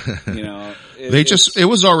 You know, it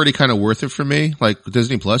was already kind of worth it for me. Like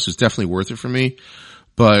Disney Plus is definitely worth it for me,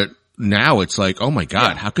 but now it's like, oh my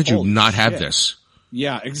God, how could you not have this?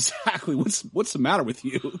 Yeah, exactly. What's the matter with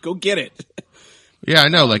you? Go get it. Yeah, I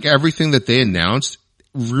know. Like everything that they announced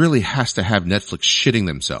really has to have Netflix shitting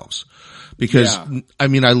themselves. Because, I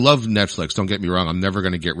mean, I love Netflix. Don't get me wrong. I'm never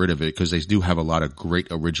going to get rid of it because they do have a lot of great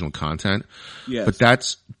original content. Yes.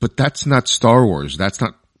 But that's not Star Wars. That's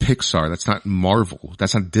not Pixar. That's not Marvel.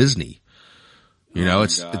 That's not Disney. You know,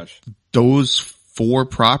 it's those three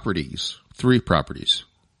properties.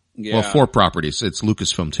 Yeah. Well, 4 properties. It's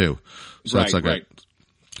Lucasfilm too. So it's like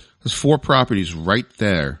those 4 properties right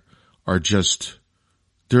there are just,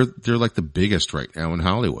 they're like the biggest right now in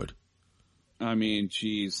Hollywood. I mean,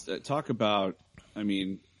 geez, talk about, I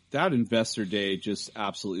mean, that investor day just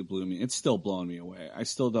absolutely blew me. It's still blowing me away. I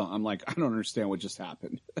don't understand what just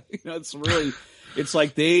happened. You know, it's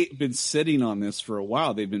like they've been sitting on this for a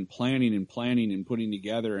while. They've been planning and putting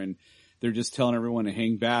together, and they're just telling everyone to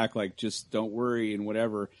hang back, like, just don't worry and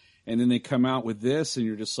whatever. And then they come out with this and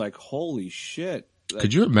you're just like, holy shit.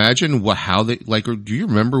 Could you imagine how they, like, or do you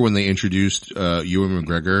remember when they introduced, Ewan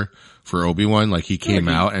McGregor for Obi-Wan? Like he came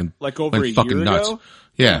out and like over a fucking year nuts. ago?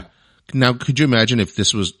 Yeah. Now, could you imagine if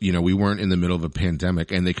this was, you know, we weren't in the middle of a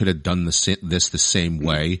pandemic and they could have done this the same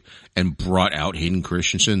way and brought out Hayden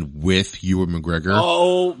Christensen with Ewan McGregor?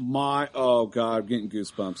 Oh God, I'm getting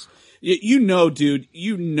goosebumps. You know, dude,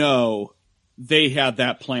 they had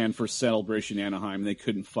that plan for Celebration Anaheim. They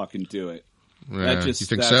couldn't fucking do it. Yeah, you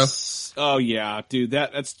think so? Oh yeah, dude,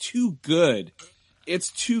 that's too good.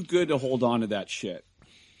 It's too good to hold on to that shit.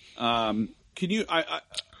 Can you,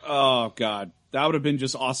 oh God, that would have been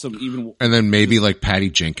just awesome. Even, and then maybe like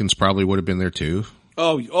Patty Jenkins probably would have been there too.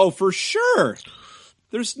 Oh, for sure.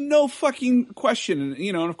 There's no fucking question. And,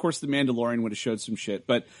 you know, and of course the Mandalorian would have showed some shit,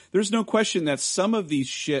 but there's no question that some of the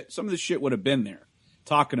shit would have been there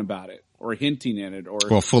talking about it or hinting at it. Or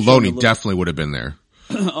well, Filoni definitely would have been there.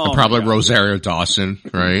 And probably Rosario Dawson,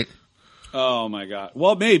 right? Oh my God.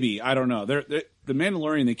 Well, maybe. I don't know. The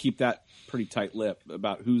Mandalorian, they keep that pretty tight lip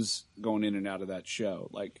about who's going in and out of that show.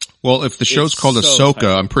 Like, well, if the show's called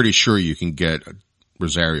Ahsoka, I'm pretty sure you can get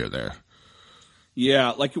Rosario there. Yeah.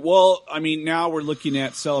 Like, well, I mean, now we're looking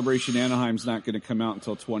at Celebration Anaheim's not going to come out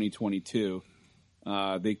until 2022.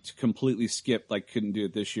 They completely skipped, like, couldn't do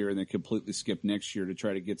it this year, and they completely skipped next year to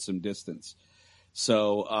try to get some distance.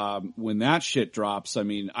 So, when that shit drops, I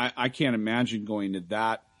mean, I can't imagine going to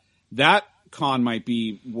that. That con might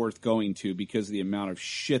be worth going to because of the amount of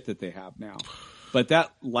shit that they have now. But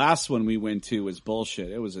that last one we went to was bullshit.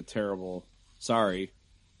 It was a terrible, sorry.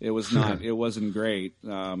 It was not, it wasn't great.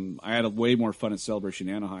 I had a way more fun at Celebration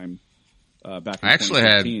Anaheim, back in I actually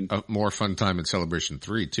 2015. had a more fun time at Celebration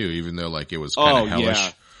 3 too, even though like it was kind of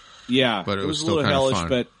hellish. Yeah. But it was a still little kind of hellish, fun.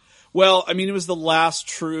 but well, I mean, it was the last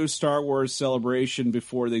true Star Wars celebration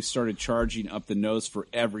before they started charging up the nose for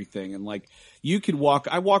everything. And like,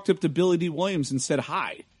 I walked up to Billy D. Williams and said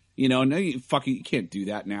hi. You know, now you can't do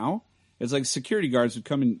that now. It's like security guards would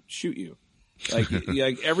come and shoot you. Like,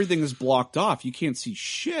 like everything is blocked off. You can't see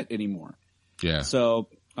shit anymore. Yeah. So,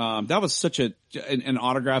 that was such and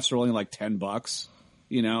autographs are only like $10,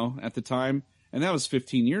 you know, at the time. And that was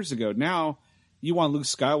 15 years ago. Now, you want Luke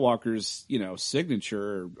Skywalker's, you know,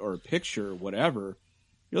 signature or picture or whatever,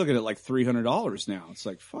 you're looking at like $300 now. It's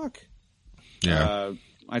like, fuck. Yeah.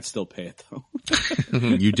 I'd still pay it though.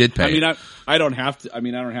 You did pay. I mean, I don't have to. I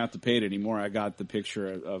mean, I don't have to pay it anymore. I got the picture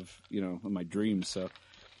of you know, of my dreams. So,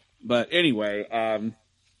 but anyway,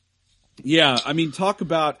 yeah. I mean, talk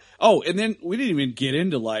about. Oh, and then we didn't even get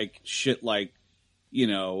into like shit like, you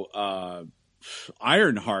know,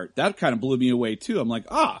 Ironheart. That kind of blew me away too. I'm like,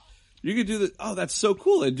 you could do that. Oh, that's so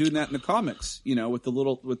cool. They're doing that in the comics. You know, with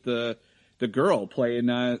the girl playing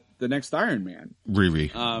the next Iron Man.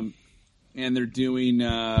 Riri. And they're doing.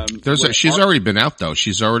 She's already been out though.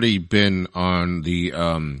 She's already been on the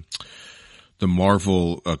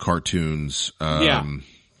Marvel cartoons. Yeah,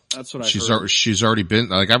 that's what I heard. She's already been,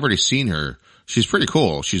 like, I've already seen her. She's pretty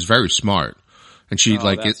cool. She's very smart, and she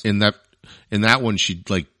in that one she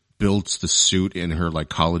like builds the suit in her like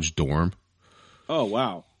college dorm. Oh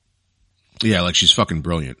wow! Yeah, like she's fucking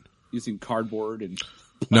brilliant. Using cardboard and.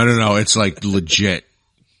 No. It's like legit.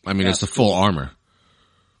 I mean, it's the full armor.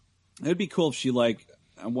 It'd be cool if she like.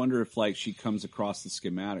 I wonder if like she comes across the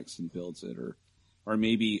schematics and builds it, or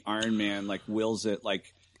maybe Iron Man like wills it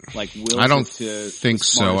like wills. I don't it to think the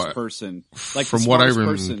so. Person like from the what I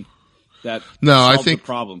person that I solves think the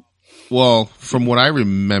problem. Well, from what I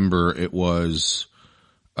remember, it was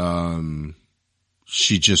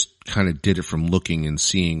she just kind of did it from looking and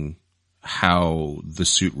seeing how the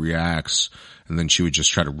suit reacts, and then she would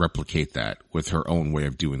just try to replicate that with her own way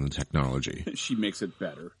of doing the technology. She makes it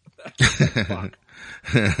better. Fuck.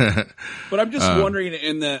 But I'm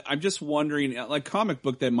just wondering, like comic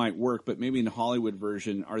book that might work, but maybe in the Hollywood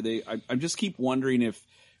version, I just keep wondering if,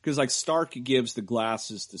 because like Stark gives the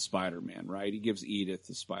glasses to Spider-Man, right? He gives Edith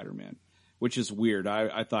to Spider-Man, which is weird.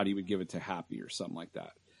 I thought he would give it to Happy or something like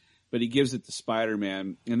that, but he gives it to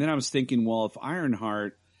Spider-Man. And then I was thinking, well, if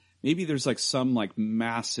Ironheart, maybe there's like some like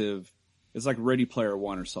massive, it's like Ready Player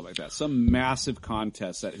One or something like that. Some massive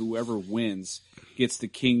contest that whoever wins gets the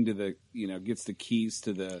king to the, gets the keys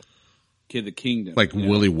to the kingdom. Like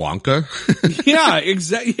Willy Wonka? Yeah,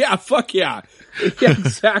 exactly. Yeah, fuck yeah. Yeah,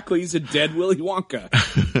 exactly. He's a dead Willy Wonka.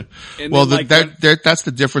 And well, that's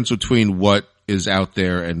the difference between what is out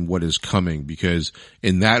there and what is coming, because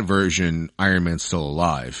in that version, Iron Man's still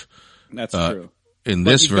alive. That's true. In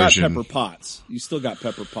this version, got Pepper Potts. You still got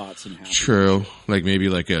Pepper Potts and Happy. True. Like maybe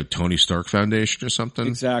like a Tony Stark Foundation or something.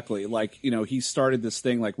 Exactly. Like, he started this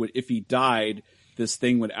thing, like if he died, this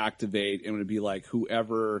thing would activate and it would be like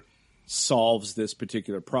whoever solves this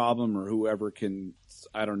particular problem or whoever can,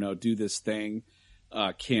 I don't know, do this thing,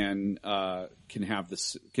 can have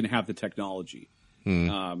the technology.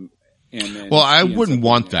 And then, well, I wouldn't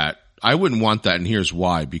want that. I wouldn't want that. And here's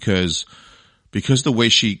why, because the way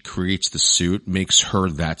she creates the suit makes her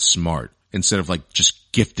that smart instead of like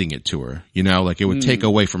just gifting it to her, like it would take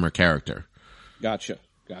away from her character. Gotcha.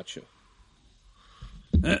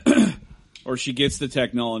 Or she gets the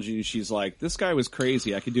technology and she's like, this guy was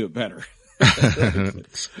crazy. I could do it better.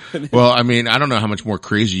 Well, I mean, I don't know how much more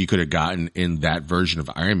crazy you could have gotten in that version of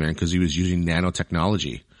Iron Man because he was using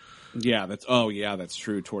nanotechnology. Yeah, that's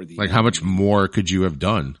true. Toward the end. How much more could you have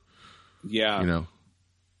done? Yeah.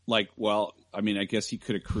 Like, well, I mean, I guess he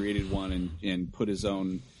could have created one and put his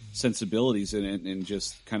own sensibilities in it and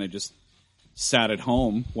just kind of just sat at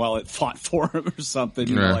home while it fought for him or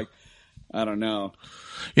something. Like, I don't know.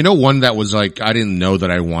 One that was like, I didn't know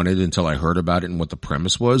that I wanted until I heard about it and what the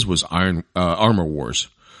premise was Armor Wars.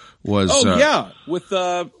 With Don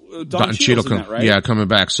Cheadle in that, right? Yeah, coming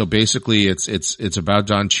back. So basically it's about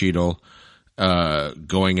Don Cheadle,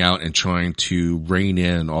 going out and trying to rein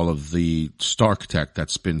in all of the Stark tech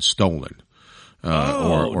that's been stolen,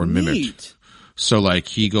 or mimicked. Neat. So like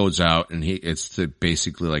he goes out and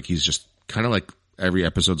basically like he's just kind of like every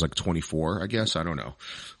episode's like 24, I guess. I don't know,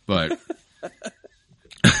 but.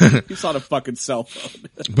 He's on a fucking cell phone.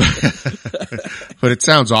 But it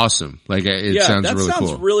sounds awesome. Like it sounds really cool. That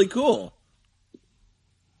sounds really cool.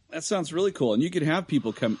 That sounds really cool. And you could have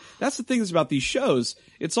people come. That's the thing is about these shows.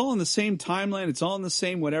 It's all in the same timeline. It's all in the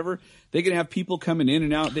same whatever. They can have people coming in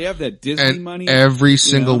and out. They have that Disney money. Every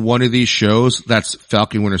single one of these shows, that's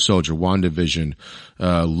Falcon Winter Soldier, WandaVision,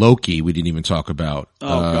 Loki, we didn't even talk about.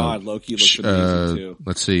 Oh God, Loki looks amazing too.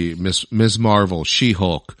 Let's see, Ms. Marvel,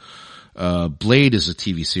 She-Hulk. Blade is a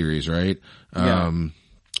TV series, right? Yeah.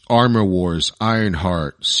 Armor Wars,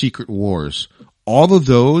 Ironheart, Secret Wars, all of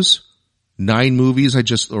those 9 movies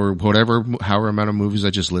or however amount of movies I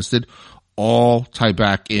just listed, all tie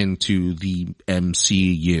back into the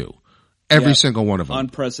MCU. Every single one of them.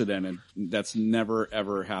 Unprecedented. That's never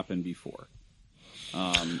ever happened before.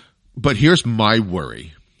 But here's my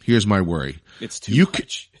worry. It's too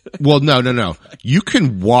much. Well, no. You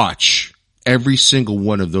can watch every single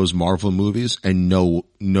one of those Marvel movies and know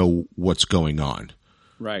what's going on.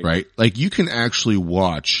 Right? Like you can actually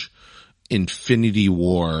watch Infinity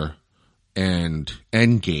War and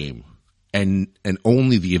Endgame and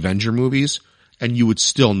only the Avenger movies and you would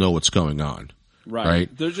still know what's going on. Right?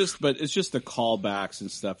 But it's just the callbacks and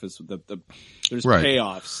stuff is there's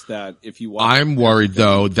payoffs that if you watch. I'm worried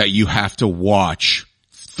though that you have to watch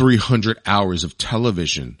 300 hours of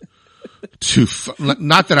television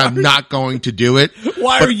not that I'm not going to do it.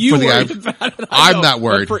 Why are you worried about it? I'm not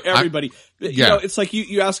worried. But for everybody. It's like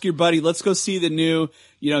you ask your buddy, let's go see the new,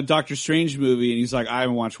 Doctor Strange movie. And he's like, I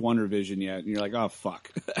haven't watched WandaVision yet. And you're like, oh,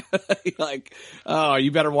 fuck. You're like, oh,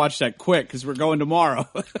 you better watch that quick because we're going tomorrow.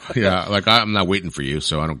 Yeah. Like I'm not waiting for you.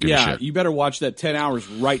 So I don't give a shit. Yeah. You better watch that 10 hours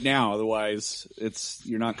right now. Otherwise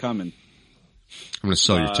you're not coming. I'm going to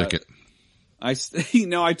sell your ticket. I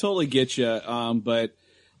totally get you. But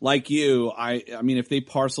like you, I mean, if they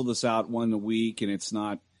parcel this out one a week and it's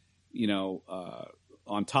not,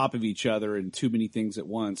 on top of each other and too many things at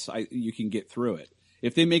once, you can get through it.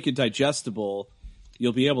 If they make it digestible,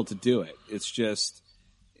 you'll be able to do it. It's just,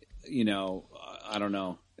 I don't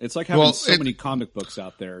know. It's like having many comic books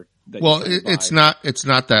out there. It's not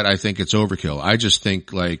that I think it's overkill. I just think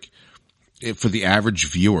for the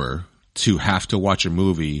average viewer to have to watch a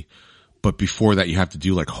movie but before that you have to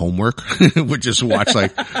do like homework, which is watch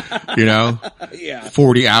like, you know, Yeah.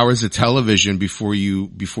 40 hours of television before you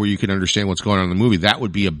can understand what's going on in the movie. That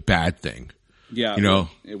would be a bad thing. Yeah. You know?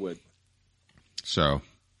 It would. So.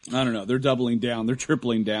 I don't know. They're doubling down. They're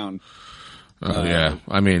tripling down. Oh, yeah.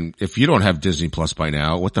 I mean, if you don't have Disney Plus by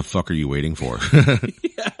now, what the fuck are you waiting for?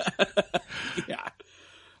 Yeah.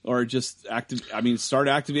 Or just start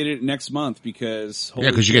activating it next month because you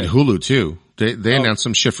get Hulu too. They announced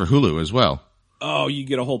some shit for Hulu as well. Oh, you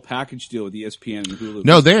get a whole package deal with ESPN and Hulu.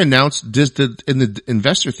 No, they announced in the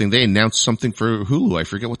investor thing. They announced something for Hulu. I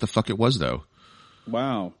forget what the fuck it was though.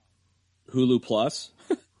 Wow, Hulu Plus.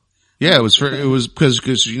 Yeah, it was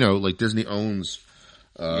because you know, like Disney owns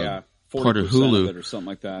part of Hulu or something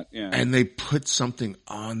like that. Yeah, and they put something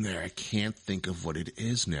on there. I can't think of what it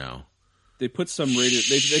is now. They put some rated.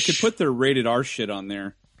 They could put their rated R shit on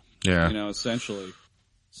there. Yeah, you know, essentially.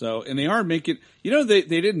 So, and they are making. You know, they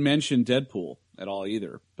didn't mention Deadpool at all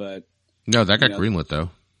either. But no, that got greenlit though.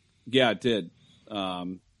 Yeah, it did.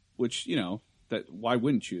 Which you know, that why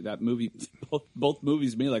wouldn't you? That movie, both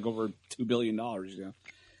movies made like over $2 billion. You know,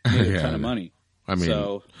 made a ton of money. I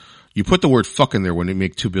mean, you put the word "fuck" in there when they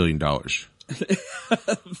make $2 billion.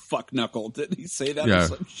 Fuck knuckle. Didn't he say that Yeah. or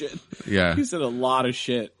some shit? Yeah. He said a lot of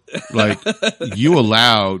shit. Like you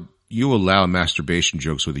allow masturbation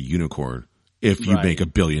jokes with a unicorn if you make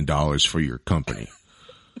 $1 billion for your company.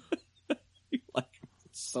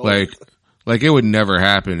 like it would never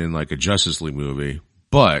happen in like a Justice League movie,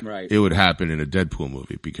 but it would happen in a Deadpool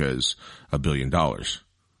movie because $1 billion.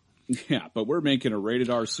 Yeah, but we're making a rated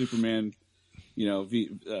R Superman, you know,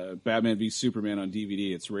 Batman v Superman on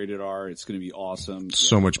DVD. It's rated R. It's going to be awesome.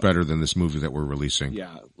 So much better than this movie that we're releasing.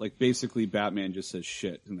 Yeah, like basically Batman just says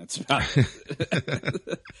shit, and that's about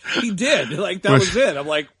it. He did. Like that was it. I'm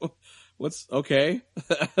like, what's okay?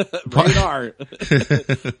 Rated R.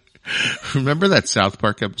 Remember that South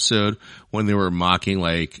Park episode when they were mocking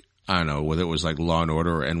like, I don't know, whether it was like Law and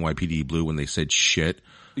Order or NYPD Blue when they said shit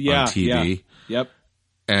on TV? Yeah. Yep.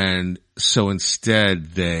 And so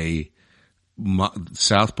instead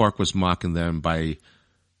South Park was mocking them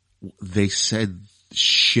they said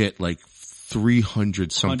shit like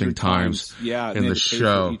 300 something times in the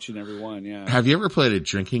show. Each and every one, yeah. Have you ever played a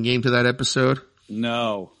drinking game to that episode?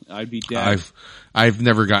 No, I'd be dead. I've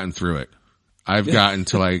never gotten through it. I've gotten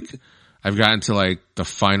to like the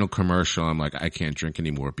final commercial. I'm like, I can't drink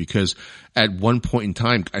anymore because at one point in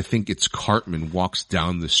time, I think it's Cartman walks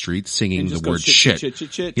down the street singing the word shit.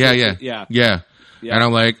 Yeah. And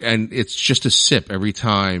I'm like, and it's just a sip every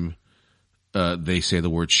time, they say the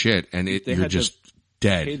word shit and you're just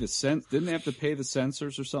dead. Didn't they have to pay the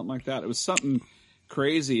censors or something like that? It was something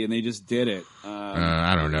crazy and they just did it.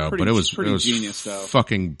 I don't know, but it was genius though.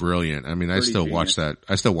 Fucking brilliant. I mean, I still watch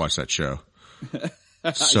that show.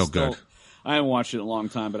 So good. I haven't watched it in a long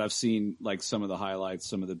time, but I've seen like some of the highlights,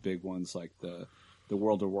 some of the big ones, like the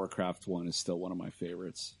World of Warcraft one is still one of my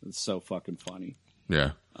favorites. It's so fucking funny.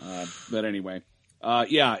 Yeah. But anyway,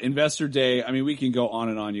 Investor Day. I mean, we can go on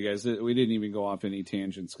and on, you guys. We didn't even go off any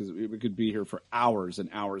tangents because we could be here for hours and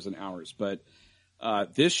hours and hours. But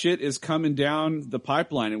this shit is coming down the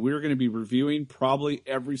pipeline, and we're going to be reviewing probably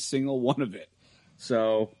every single one of it.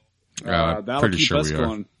 So that'll keep us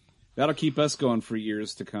going. That'll keep us going for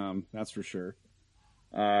years to come. That's for sure.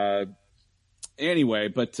 Anyway,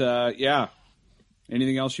 but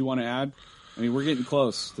anything else you want to add? I mean, we're getting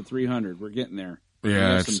close to 300. We're getting there.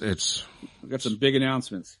 Yeah, we've got some big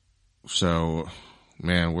announcements. So,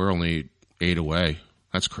 man, we're only 8 away.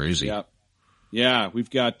 That's crazy. Yeah. Yeah, we've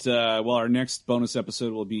got, our next bonus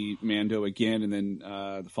episode will be Mando again, and then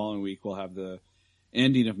the following week we'll have the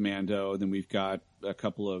ending of Mando, and then we've got a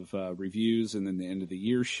couple of reviews, and then the end of the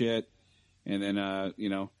year shit, and then,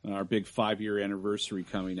 our big 5-year anniversary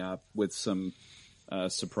coming up with some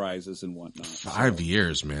surprises and whatnot. 5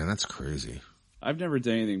 years, man, that's crazy. I've never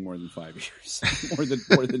done anything more than 5 years,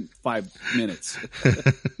 more than 5 minutes.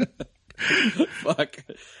 Fuck.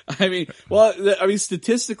 I mean,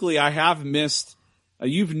 statistically, I have missed.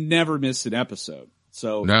 You've never missed an episode.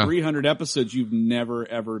 So no. 300 episodes, you've never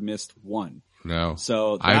ever missed one. No.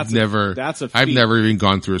 So I've never even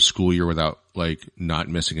gone through a school year without like not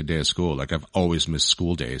missing a day of school. Like I've always missed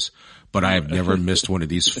school days, but I have never missed one of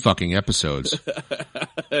these fucking episodes.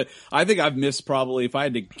 I think I've missed probably, if I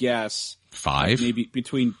had to guess, 5, maybe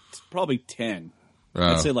between probably 10.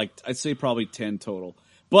 I'd say probably 10 total.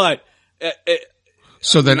 But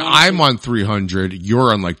so then honestly, I'm on 300.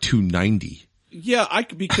 You're on like 290. Yeah,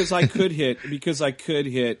 because I could hit.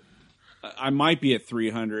 I might be at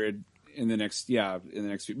 300. in the next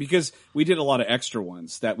few, because we did a lot of extra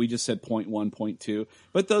ones that we just said 0.1, 0.2.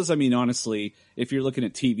 But those, I mean, honestly, if you're looking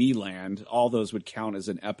at TV land, all those would count as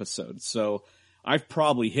an episode. So I've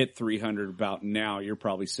probably hit 300 about now. You're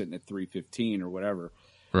probably sitting at 315 or whatever.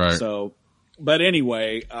 Right. So, but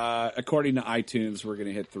anyway, according to iTunes, we're going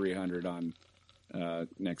to hit 300 on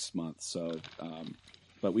next month. So,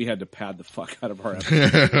 but we had to pad the fuck out of our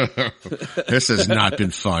episode. This has not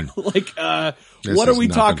been fun. What are we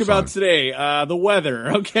talking about today? The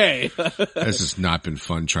weather. Okay. This has not been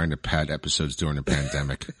fun trying to pad episodes during a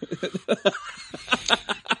pandemic.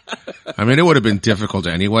 I mean, it would have been difficult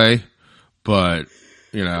anyway, but,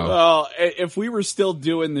 you know. Well, if we were still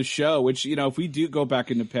doing the show, which, you know, if we do go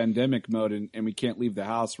back into pandemic mode and we can't leave the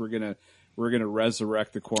house, we're going to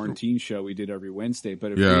resurrect the quarantine show we did every Wednesday.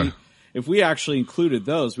 But if we actually included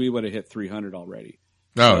those, we would have hit 300 already.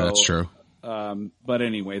 Oh, so, that's true. But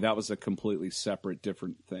anyway, that was a completely separate,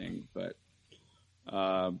 different thing. But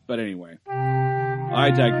anyway,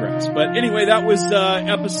 I digress. But anyway, that was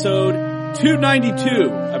episode 292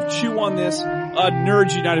 of Chew on This, a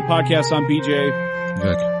Nerds United podcast. I'm BJ.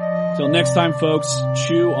 Vic. Till next time, folks,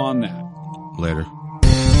 chew on that. Later.